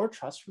you more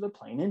trust for the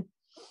plane, and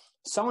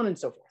so on and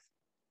so forth.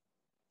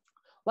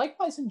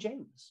 Likewise in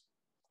James,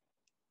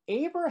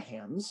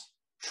 Abraham's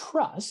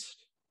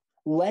trust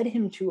led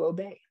him to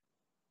obey.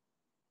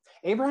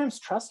 Abraham's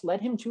trust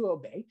led him to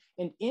obey,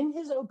 and in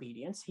his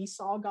obedience, he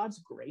saw God's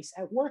grace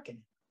at work in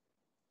him.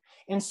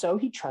 And so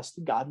he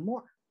trusted God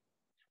more,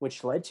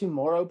 which led to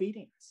more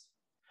obedience.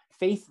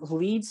 Faith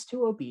leads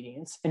to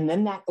obedience, and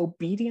then that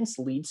obedience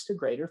leads to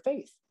greater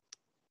faith.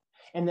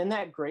 And then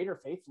that greater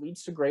faith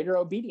leads to greater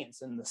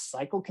obedience, and the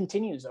cycle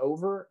continues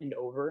over and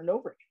over and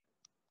over again.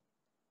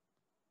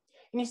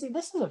 And you see,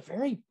 this is a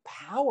very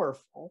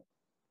powerful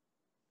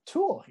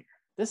tool here.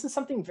 This is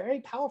something very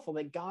powerful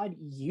that God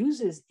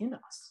uses in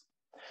us.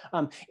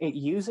 It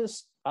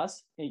uses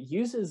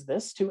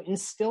this to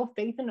instill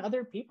faith in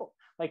other people,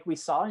 like we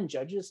saw in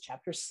Judges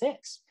chapter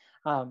 6.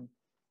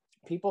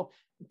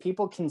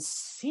 People can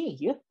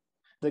see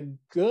the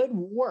good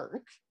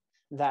work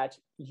that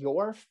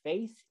your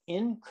faith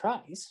in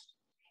Christ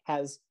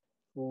has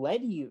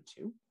led you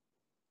to,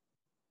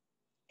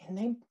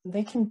 and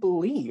they can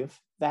believe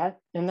that,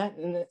 and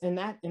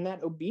that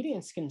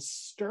obedience can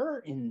stir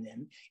in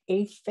them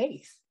a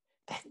faith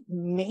that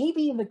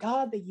maybe the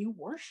God that you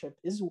worship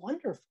is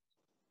wonderful.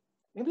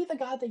 Maybe the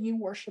God that you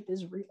worship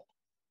is real.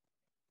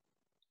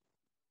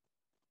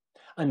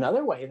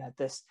 Another way that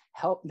this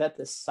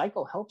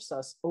cycle helps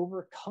us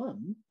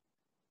overcome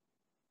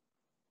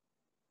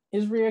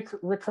is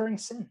recurring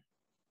sin.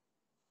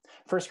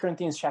 1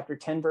 Corinthians chapter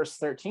 10, verse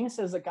 13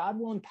 says that God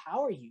will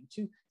empower you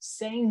to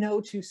say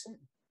no to sin,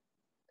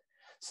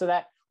 so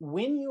that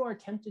when you are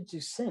tempted to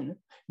sin,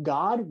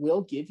 God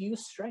will give you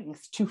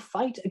strength to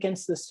fight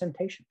against this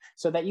temptation,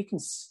 so that you can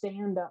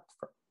stand up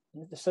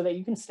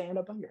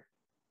under.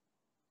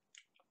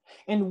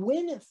 And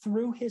when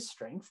through his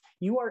strength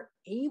you are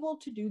able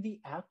to do the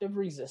act of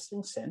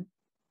resisting sin,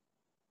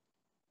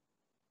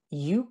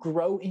 you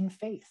grow in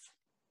faith,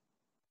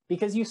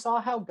 because you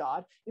saw how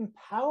God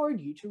empowered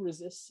you to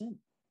resist sin.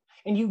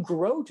 And you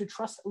grow to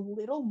trust a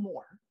little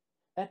more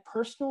that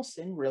personal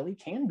sin really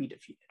can be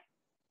defeated.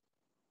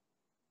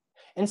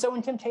 And so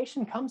when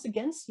temptation comes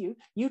against you,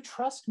 you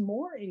trust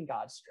more in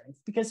God's strength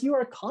because you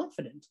are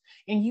confident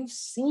and you've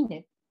seen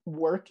it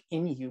work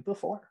in you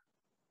before.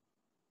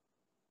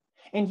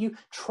 And you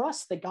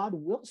trust that God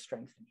will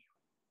strengthen you,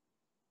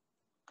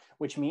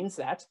 which means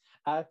that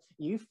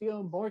you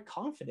feel more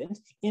confident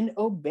in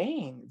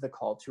obeying the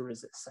call to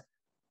resist sin,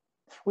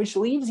 which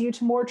leads you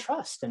to more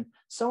trust, and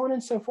so on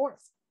and so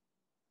forth.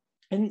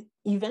 And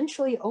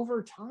eventually,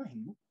 over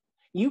time,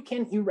 you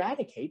can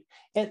eradicate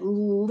at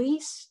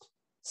least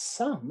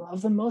some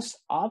of the most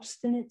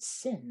obstinate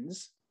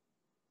sins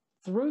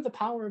through the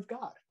power of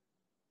God,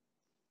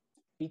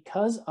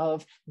 because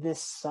of this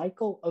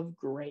cycle of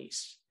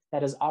grace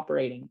that is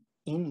operating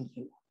in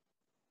you.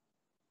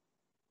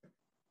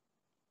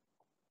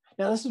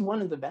 Now, this is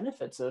one of the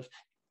benefits of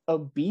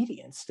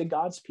obedience to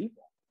God's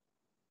people.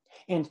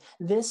 And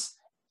this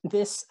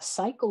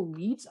cycle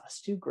leads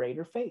us to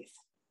greater faith,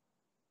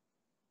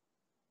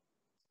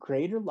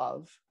 greater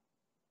love,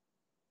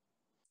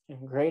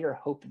 and greater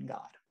hope in God.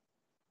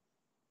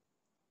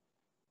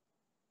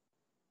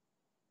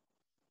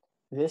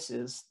 This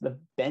is the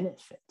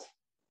benefit,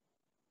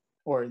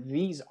 or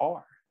these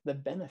are the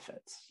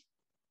benefits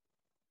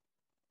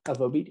of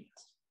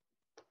obedience.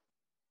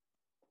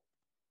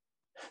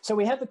 So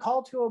we have the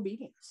call to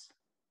obedience.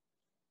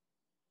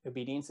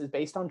 Obedience is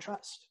based on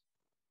trust.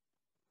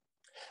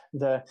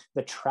 The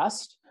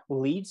trust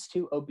leads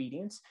to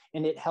obedience,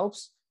 and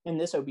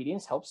this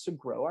obedience helps to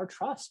grow our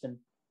trust. And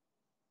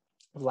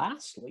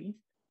lastly,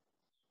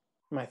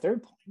 my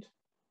third point,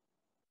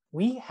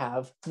 we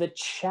have the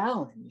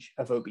challenge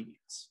of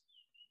obedience.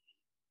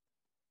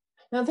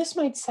 Now, this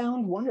might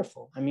sound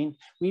wonderful. I mean,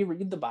 we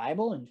read the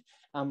Bible,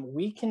 and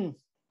we can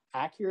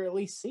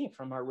accurately see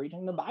from our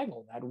reading the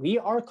Bible that we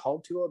are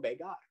called to obey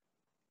God.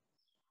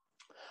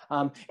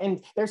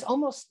 And there's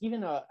almost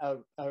even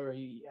a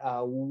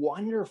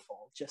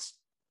wonderful,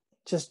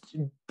 just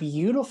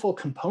beautiful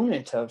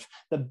component of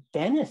the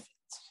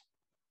benefits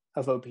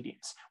of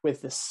obedience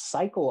with the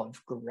cycle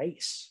of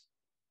grace.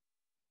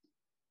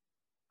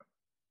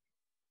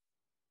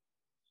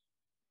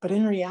 But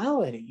in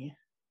reality,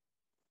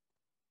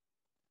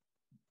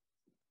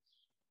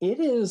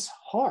 it is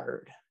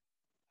hard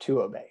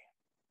to obey.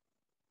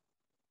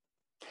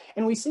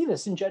 And we see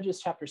this in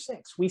Judges chapter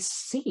 6. We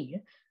see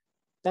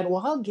that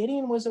while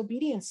Gideon was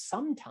obedient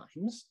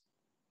sometimes,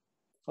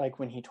 like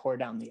when he tore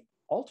down the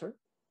altar,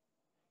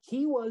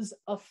 he was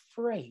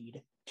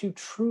afraid to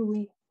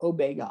truly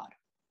obey God.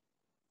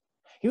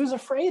 He was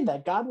afraid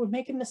that God would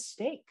make a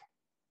mistake,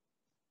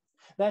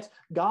 that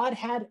God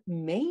had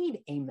made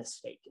a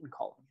mistake in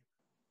calling him.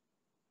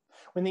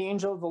 When the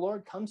angel of the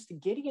Lord comes to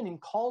Gideon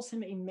and calls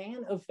him a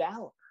man of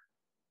valor,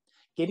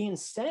 Gideon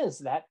says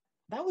that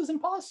was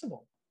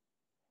impossible.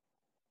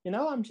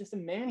 I'm just a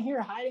man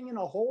here hiding in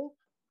a hole.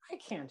 I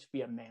can't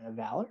be a man of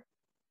valor.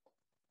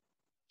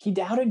 He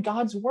doubted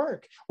God's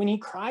work when he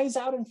cries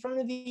out in front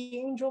of the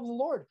angel of the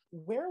Lord.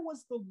 Where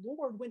was the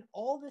Lord when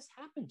all this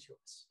happened to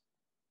us?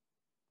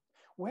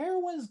 Where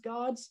was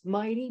God's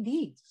mighty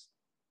deeds?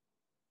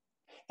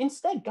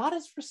 Instead, God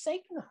has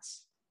forsaken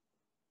us.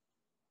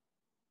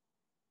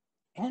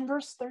 And in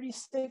verse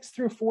 36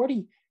 through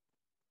 40,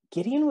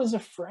 Gideon was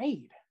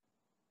afraid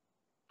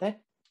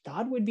that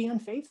God would be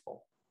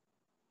unfaithful.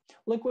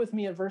 Look with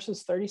me at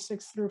verses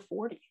 36 through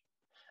 40.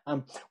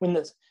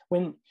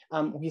 When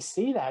we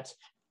see that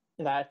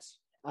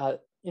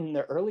in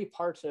the early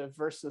part of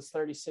verses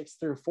 36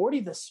 through 40,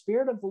 the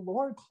Spirit of the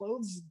Lord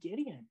clothes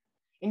Gideon,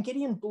 and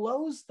Gideon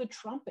blows the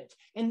trumpet,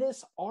 and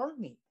this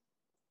army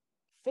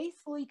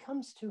faithfully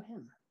comes to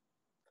him.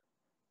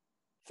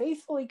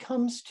 Faithfully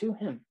comes to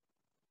him.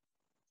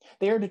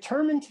 They are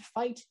determined to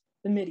fight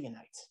the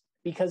Midianites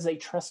because they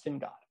trust in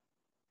God.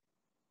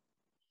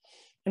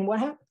 And what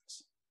happens?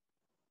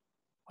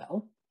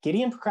 Well,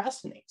 Gideon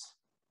procrastinates.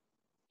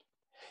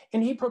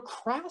 And he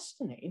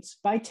procrastinates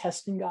by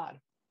testing God.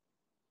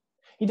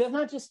 He does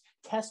not just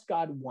test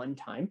God one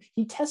time,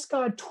 he tests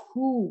God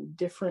 2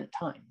 different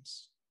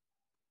times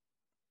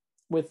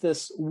with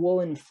this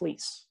woolen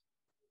fleece.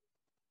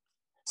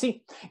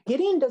 See,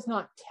 Gideon does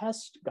not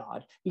test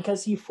God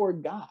because he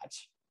forgot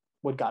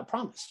what God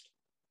promised.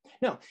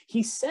 No,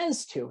 he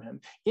says to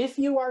him, if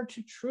you are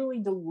to truly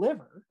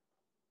deliver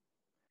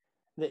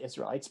the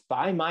Israelites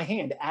by my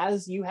hand,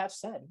 as you have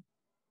said,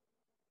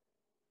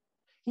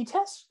 he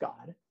tests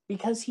God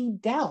because he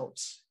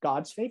doubts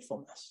God's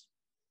faithfulness.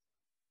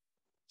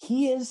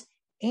 He is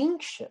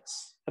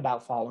anxious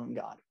about following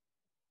God.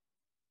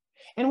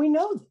 And we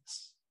know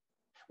this.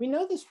 We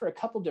know this for a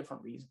couple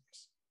different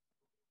reasons.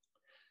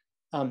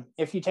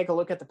 If you take a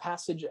look at the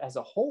passage as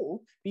a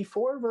whole,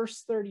 before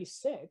verse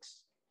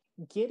 36,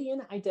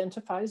 Gideon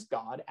identifies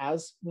God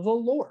as the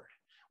Lord,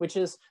 which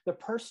is the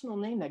personal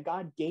name that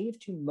God gave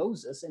to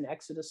Moses in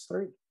Exodus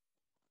 3.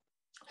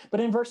 But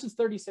in verses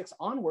 36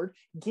 onward,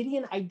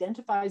 Gideon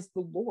identifies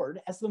the Lord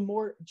as the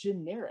more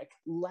generic,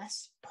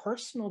 less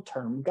personal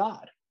term,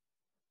 God.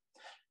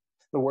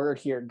 The word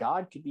here,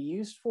 God, could be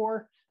used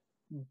for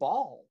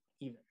Baal,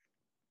 even.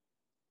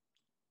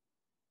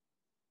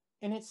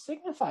 And it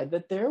signified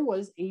that there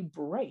was a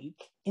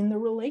break in the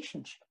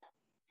relationship,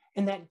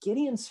 and that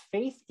Gideon's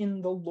faith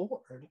in the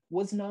Lord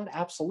was not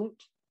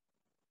absolute.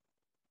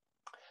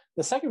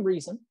 The second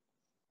reason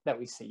that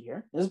we see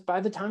here is by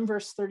the time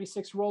verse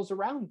 36 rolls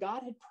around,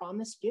 God had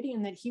promised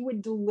Gideon that he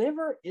would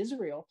deliver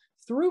Israel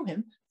through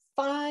him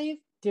 5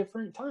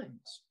 different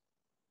times.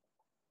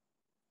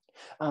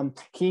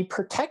 He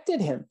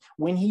protected him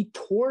when he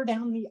tore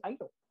down the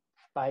idol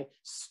by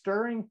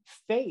stirring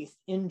faith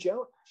in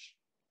Joash.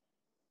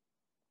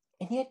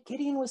 And yet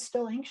Gideon was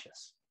still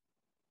anxious.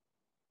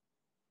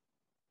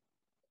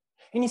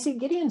 And you see,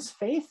 Gideon's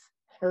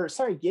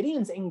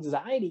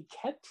anxiety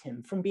kept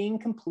him from being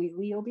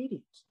completely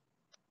obedient.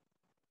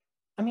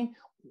 I mean,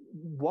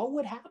 what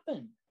would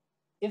happen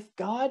if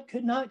God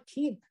could not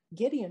keep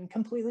Gideon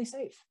completely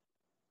safe?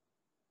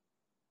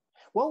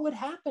 What would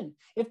happen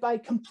if by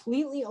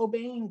completely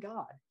obeying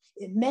God,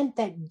 it meant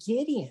that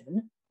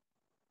Gideon,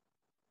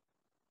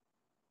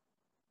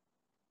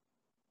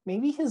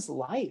 maybe his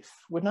life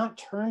would not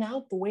turn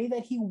out the way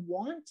that he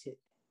wanted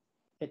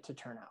it to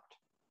turn out?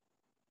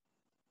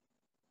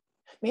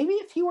 Maybe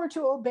if he were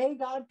to obey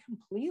God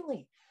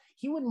completely,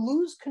 he would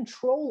lose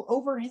control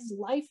over his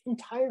life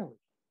entirely.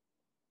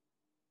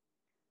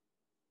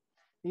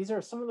 These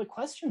are some of the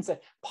questions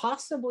that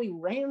possibly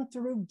ran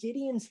through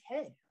Gideon's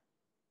head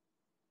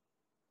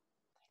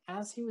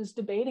as he was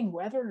debating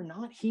whether or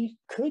not he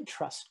could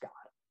trust God.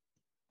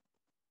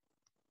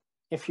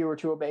 If he were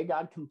to obey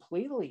God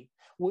completely,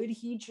 would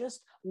he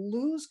just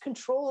lose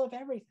control of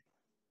everything?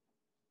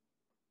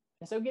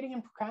 And so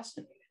Gideon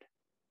procrastinated.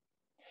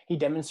 He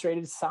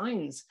demonstrated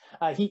signs.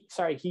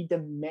 He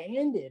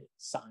demanded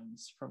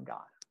signs from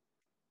God.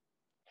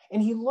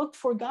 And he looked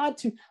for God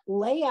to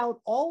lay out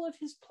all of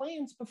his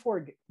plans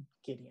before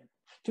Gideon,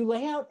 to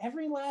lay out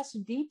every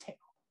last detail,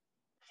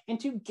 and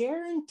to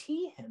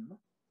guarantee him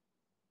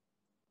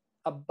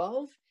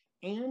above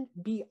and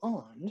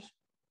beyond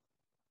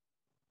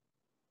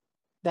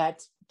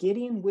that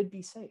Gideon would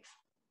be safe,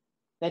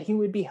 that he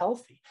would be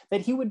healthy,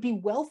 that he would be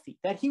wealthy,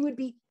 that he would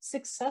be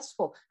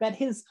successful, that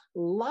his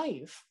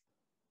life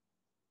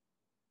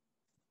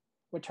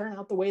would turn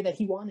out the way that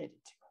he wanted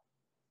it to.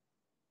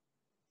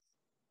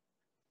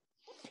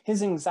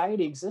 His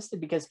anxiety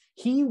existed because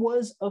he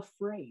was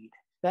afraid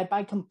that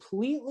by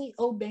completely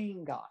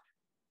obeying God,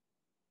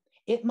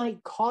 it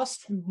might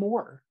cost him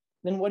more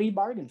than what he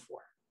bargained for.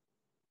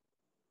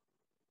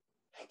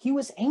 He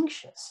was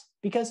anxious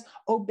because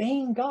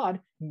obeying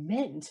God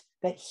meant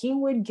that he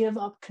would give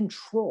up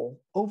control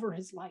over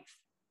his life.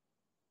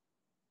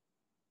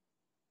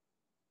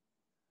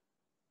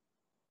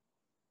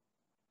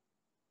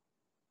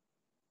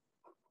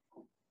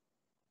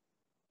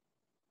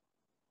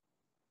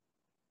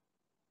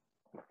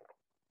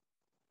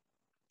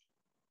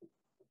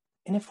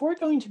 And if we're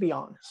going to be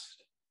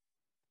honest,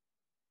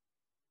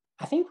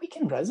 I think we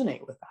can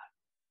resonate with that.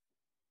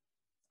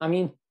 I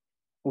mean,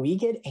 we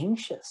get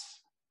anxious.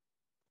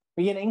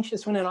 We get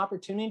anxious when an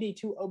opportunity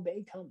to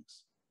obey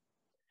comes.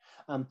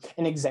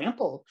 An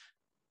example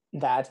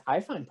that I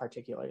find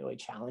particularly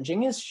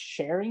challenging is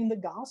sharing the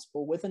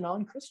gospel with a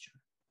non-Christian.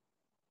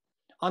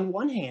 On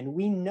one hand,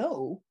 we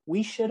know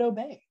we should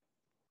obey.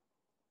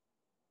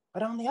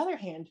 But on the other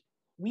hand,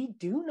 we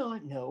do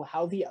not know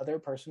how the other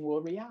person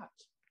will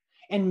react.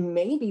 And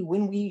maybe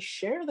when we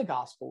share the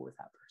gospel with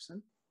that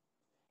person,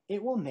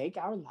 it will make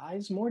our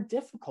lives more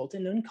difficult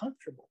and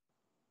uncomfortable.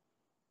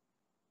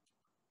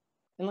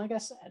 And like I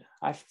said,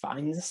 I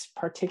find this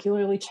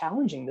particularly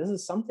challenging. This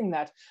is something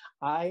that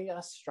I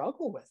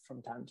struggle with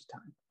from time to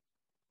time.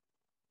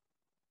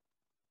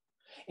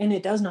 And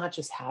it does not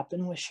just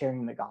happen with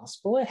sharing the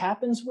gospel, it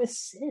happens with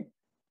sin.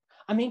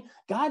 I mean,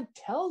 God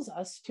tells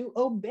us to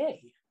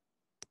obey.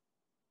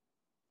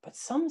 But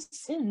some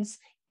sins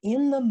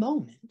in the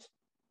moment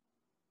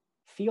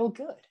feel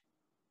good.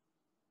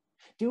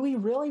 Do we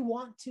really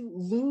want to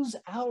lose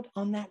out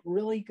on that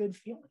really good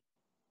feeling?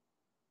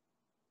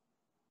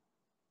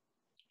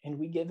 And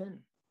we give in.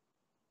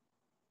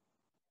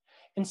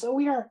 And so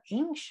we are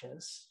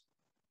anxious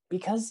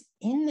because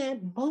in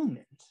that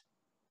moment,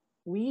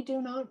 we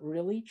do not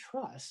really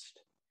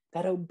trust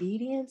that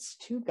obedience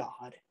to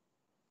God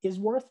is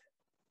worth it.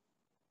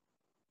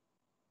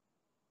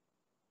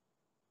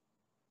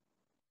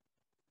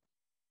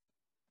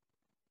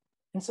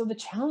 And so the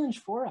challenge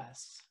for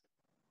us,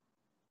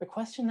 the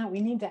question that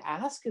we need to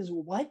ask is,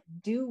 what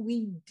do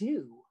we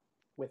do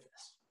with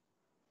this?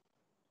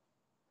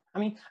 I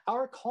mean,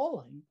 our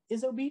calling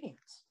is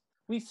obedience.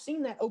 We've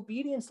seen that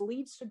obedience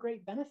leads to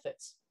great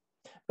benefits.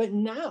 But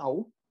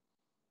now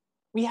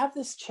we have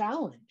this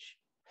challenge.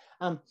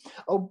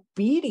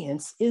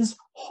 Obedience is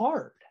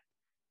hard.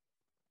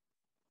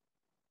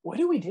 What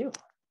do we do?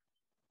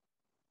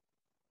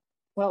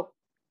 Well,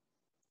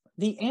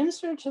 the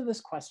answer to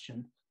this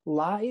question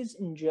lies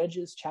in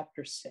Judges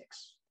chapter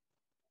 6,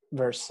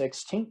 verse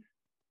 16.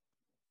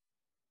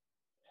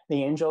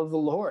 The angel of the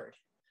Lord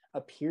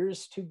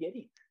appears to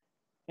Gideon,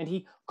 and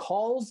he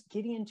calls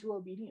Gideon to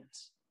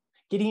obedience.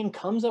 Gideon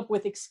comes up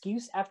with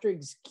excuse after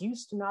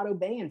excuse to not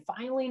obey. And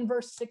finally, in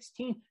verse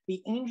 16,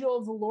 the angel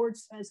of the Lord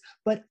says,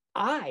 "But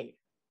I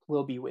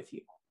will be with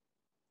you,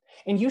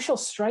 and you shall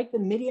strike the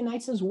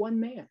Midianites as one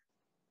man."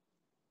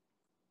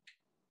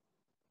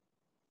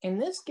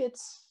 And this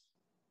gets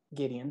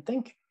Gideon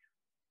thinking.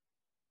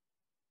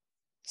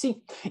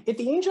 See, if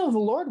the angel of the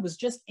Lord was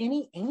just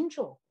any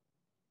angel,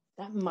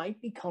 that might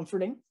be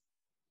comforting.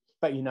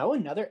 But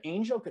another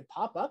angel could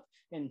pop up,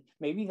 and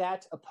maybe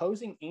that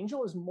opposing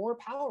angel is more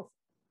powerful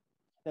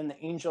than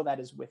the angel that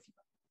is with you.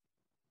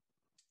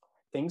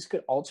 Things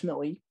could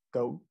ultimately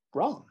go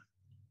wrong.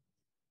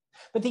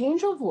 But the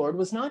angel of the Lord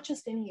was not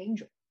just any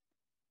angel.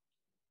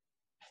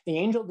 The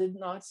angel did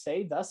not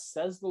say, "Thus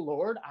says the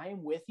Lord, I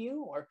am with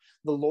you," or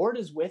 "The Lord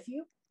is with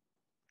you."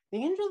 The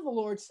angel of the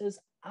Lord says,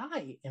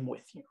 "I am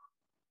with you."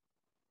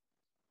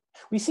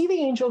 We see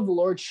the angel of the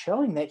Lord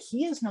showing that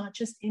he is not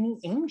just any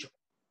angel.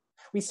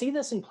 We see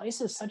this in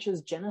places such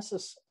as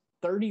Genesis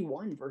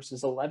 31,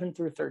 verses 11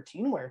 through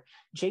 13, where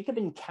Jacob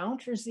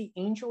encounters the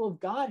angel of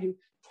God who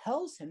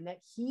tells him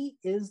that he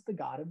is the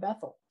God of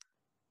Bethel.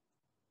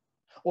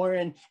 Or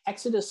in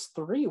Exodus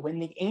 3, when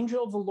the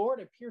angel of the Lord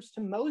appears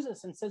to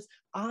Moses and says,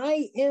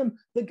 "I am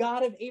the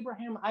God of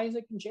Abraham,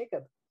 Isaac, and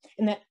Jacob,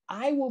 and that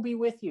I will be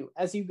with you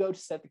as you go to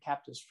set the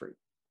captives free."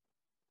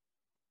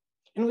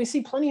 And we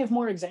see plenty of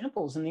more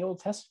examples in the Old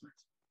Testament.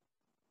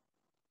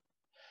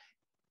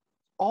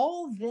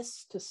 All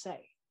this to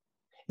say,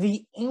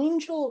 the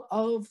angel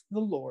of the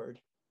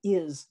Lord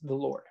is the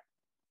Lord.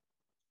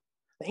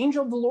 The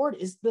angel of the Lord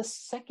is the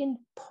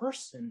second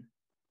person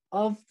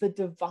of the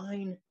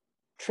divine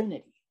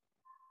Trinity,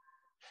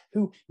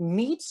 who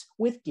meets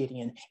with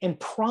Gideon and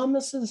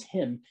promises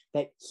him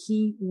that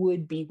he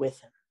would be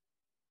with him.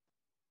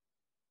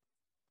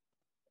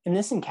 And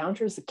this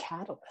encounter is the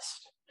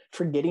catalyst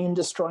for Gideon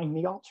destroying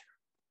the altar.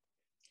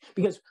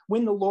 Because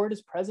when the Lord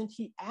is present,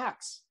 he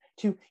acts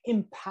to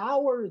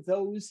empower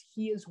those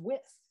he is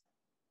with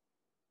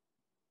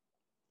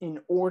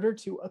in order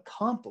to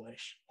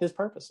accomplish his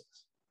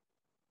purposes.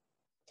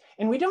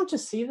 And we don't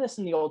just see this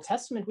in the Old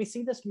Testament, we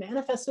see this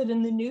manifested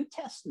in the New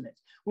Testament,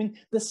 when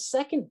the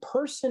second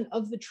person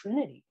of the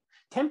Trinity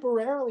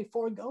temporarily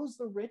forgoes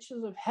the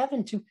riches of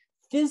heaven to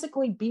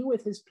physically be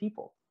with his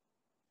people.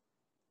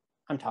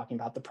 I'm talking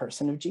about the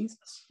person of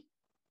Jesus.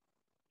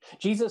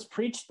 Jesus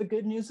preached the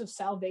good news of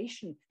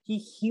salvation. He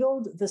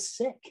healed the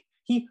sick.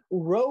 He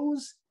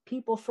rose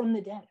people from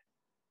the dead.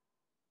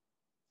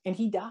 And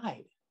he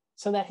died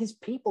so that his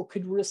people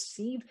could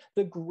receive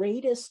the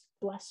greatest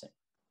blessing,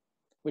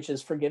 which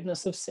is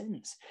forgiveness of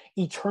sins,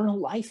 eternal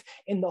life,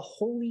 and the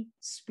Holy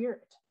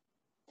Spirit,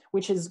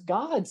 which is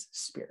God's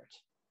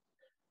Spirit,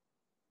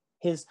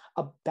 his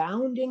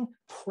abounding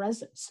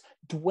presence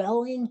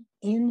dwelling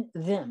in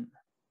them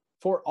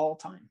for all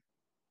time.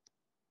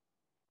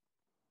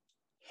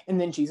 And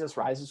then Jesus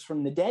rises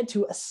from the dead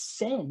to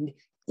ascend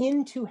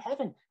into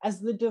heaven as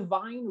the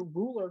divine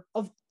ruler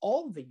of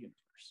all the universe.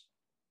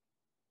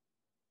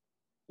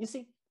 You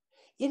see,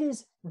 it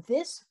is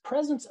this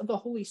presence of the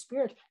Holy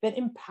Spirit that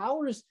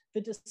empowers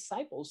the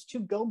disciples to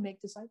go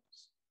make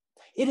disciples.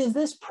 It is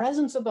this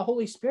presence of the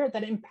Holy Spirit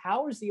that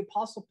empowers the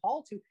Apostle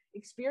Paul to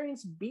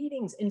experience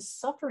beatings and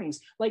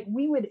sufferings like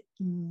we would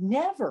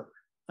never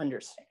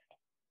understand,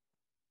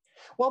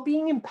 while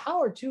being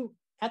empowered to,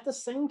 at the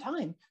same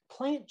time,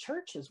 plant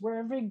churches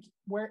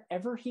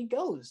wherever he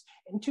goes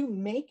and to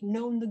make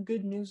known the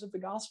good news of the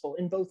gospel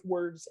in both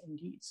words and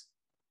deeds.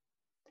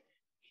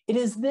 It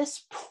is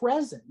this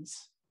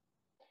presence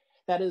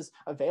that is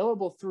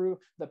available through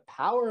the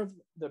power of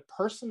the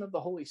person of the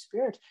Holy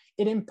Spirit.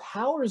 It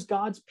empowers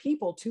God's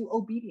people to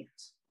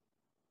obedience.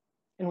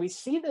 And we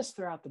see this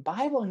throughout the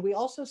Bible, and we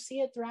also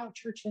see it throughout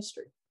church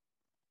history.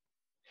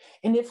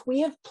 And if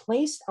we have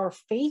placed our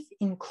faith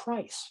in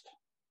Christ,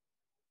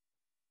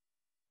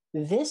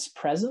 this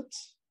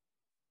presence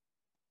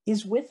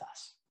is with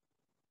us.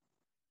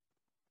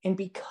 And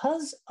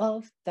because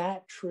of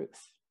that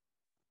truth,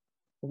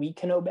 we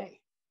can obey.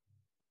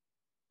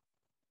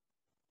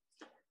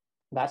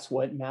 That's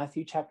what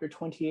Matthew chapter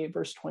 28,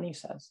 verse 20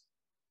 says.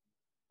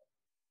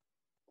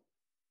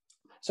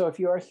 So if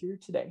you are here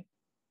today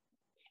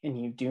and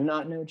you do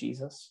not know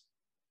Jesus,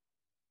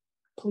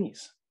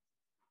 please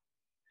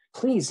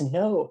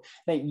know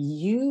that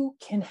you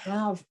can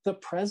have the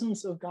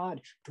presence of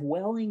God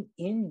dwelling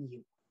in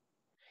you,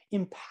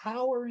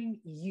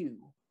 empowering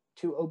you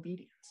to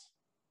obedience.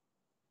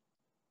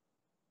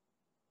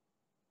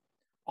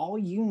 All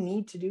you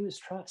need to do is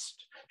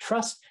trust.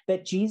 Trust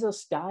that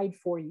Jesus died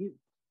for you,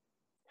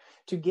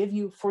 to give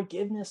you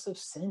forgiveness of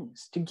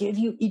sins, to give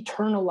you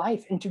eternal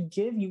life, and to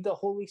give you the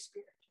Holy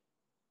Spirit.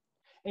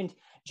 And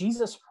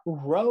Jesus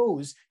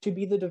rose to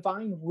be the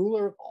divine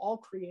ruler of all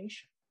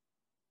creation.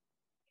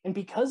 And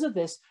because of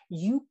this,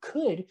 you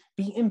could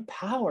be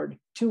empowered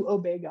to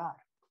obey God.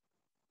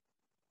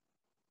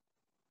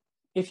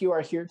 If you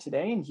are here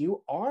today and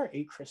you are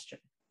a Christian,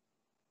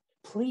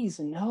 please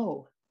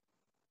know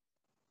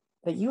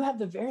that you have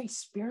the very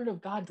Spirit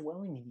of God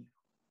dwelling in you,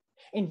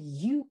 and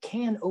you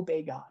can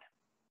obey God.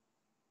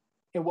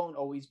 It won't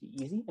always be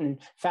easy. And in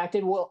fact,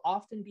 it will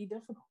often be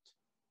difficult.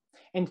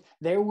 And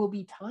there will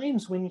be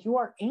times when you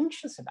are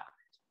anxious about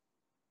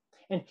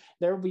it. And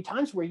there will be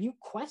times where you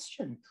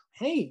question,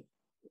 hey,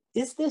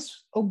 is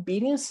this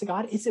obedience to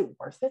God, is it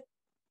worth it?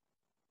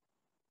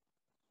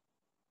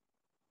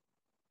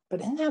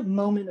 But in that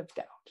moment of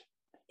doubt,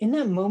 in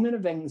that moment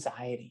of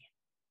anxiety,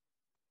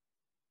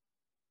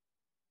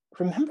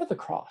 remember the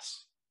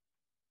cross.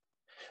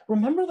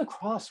 Remember the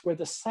cross where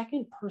the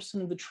second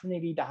person of the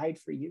Trinity died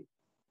for you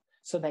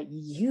so that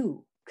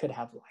you could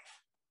have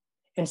life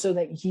and so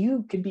that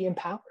you could be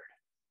empowered.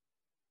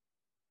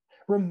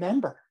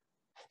 Remember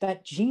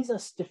that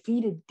Jesus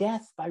defeated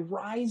death by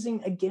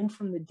rising again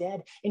from the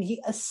dead, and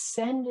he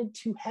ascended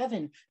to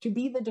heaven to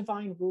be the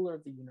divine ruler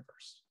of the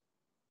universe.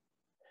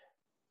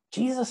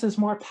 Jesus is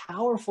more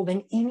powerful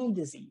than any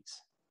disease,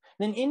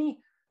 than any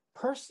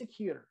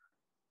persecutor.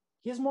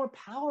 He is more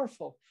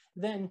powerful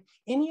than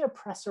any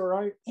oppressor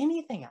or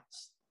anything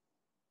else.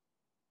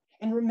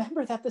 And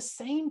remember that the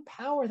same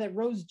power that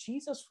rose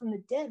Jesus from the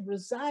dead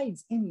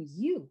resides in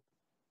you.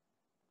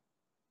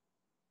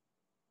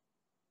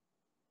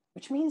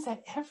 Which means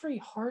that every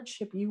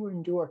hardship you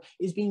endure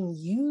is being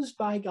used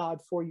by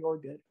God for your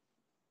good,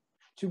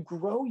 to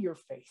grow your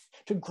faith,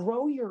 to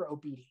grow your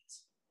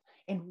obedience.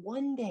 And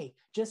one day,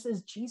 just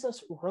as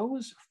Jesus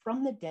rose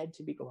from the dead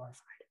to be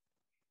glorified,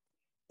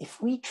 if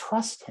we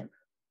trust him,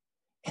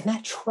 and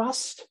that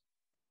trust,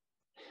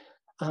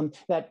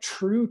 that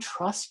true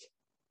trust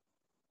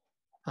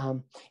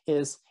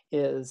is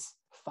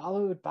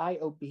followed by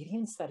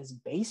obedience that is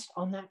based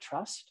on that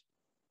trust,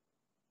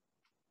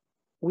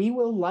 we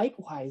will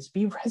likewise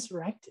be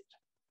resurrected,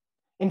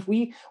 and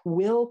we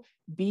will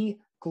be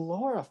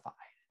glorified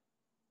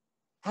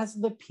as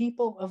the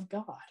people of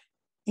God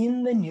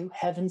in the new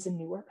heavens and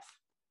new earth.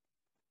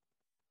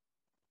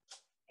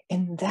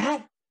 And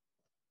that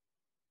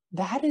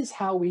is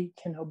how we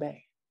can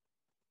obey.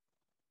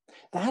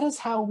 That is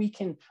how we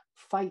can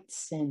fight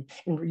sin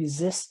and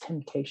resist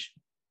temptation.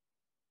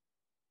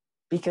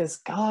 Because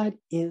God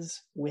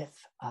is with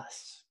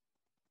us.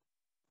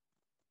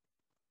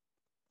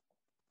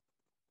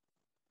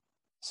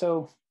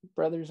 So,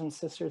 brothers and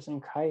sisters in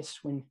Christ,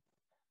 when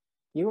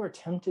you are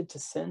tempted to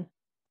sin,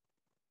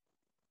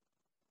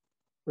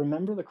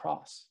 remember the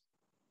cross.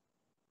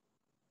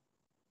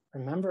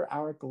 Remember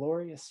our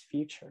glorious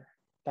future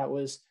that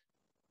was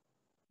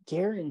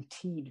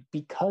guaranteed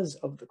because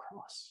of the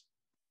cross.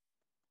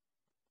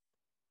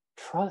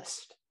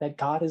 Trust that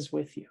God is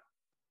with you.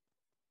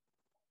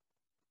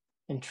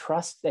 And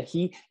trust that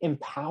he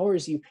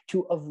empowers you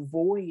to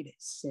avoid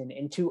sin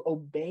and to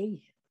obey him.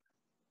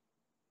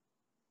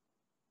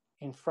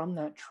 And from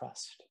that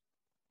trust,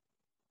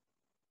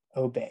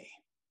 obey.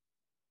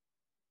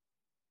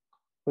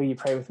 Will you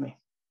pray with me?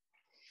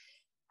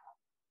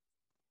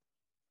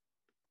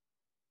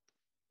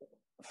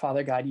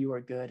 Father God, you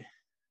are good.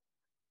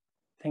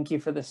 Thank you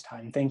for this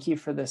time. Thank you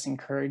for this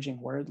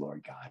encouraging word,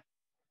 Lord God.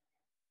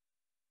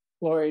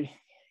 Lord,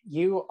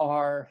 you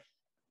are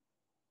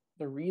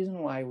the reason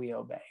why we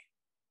obey.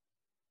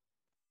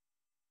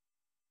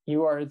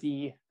 You are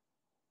the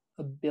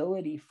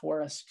ability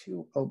for us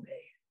to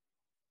obey.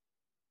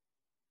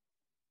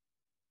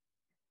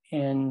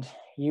 And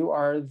you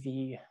are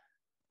the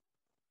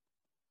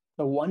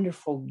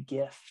wonderful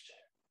gift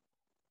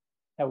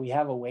that we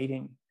have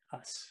awaiting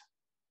us.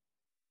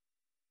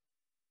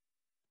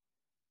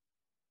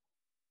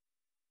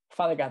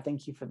 Father God,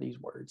 thank you for these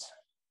words.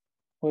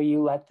 Will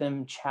you let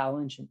them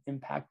challenge and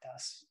impact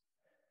us?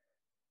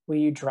 Will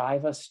you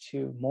drive us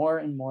to more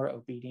and more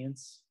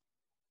obedience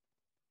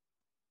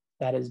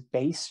that is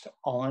based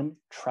on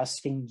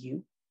trusting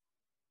you?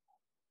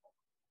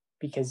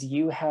 Because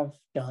you have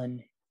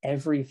done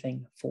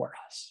everything for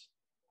us.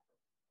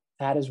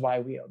 That is why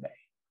we obey.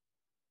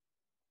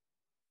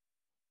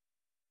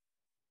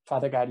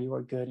 Father God, you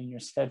are good and your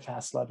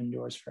steadfast love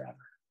endures forever.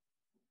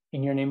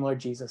 In your name, Lord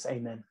Jesus,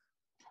 amen.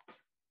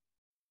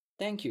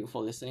 Thank you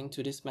for listening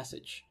to this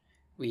message.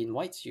 We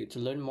invite you to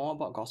learn more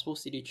about Gospel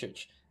City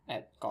Church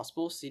at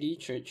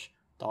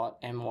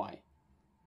gospelcitychurch.my.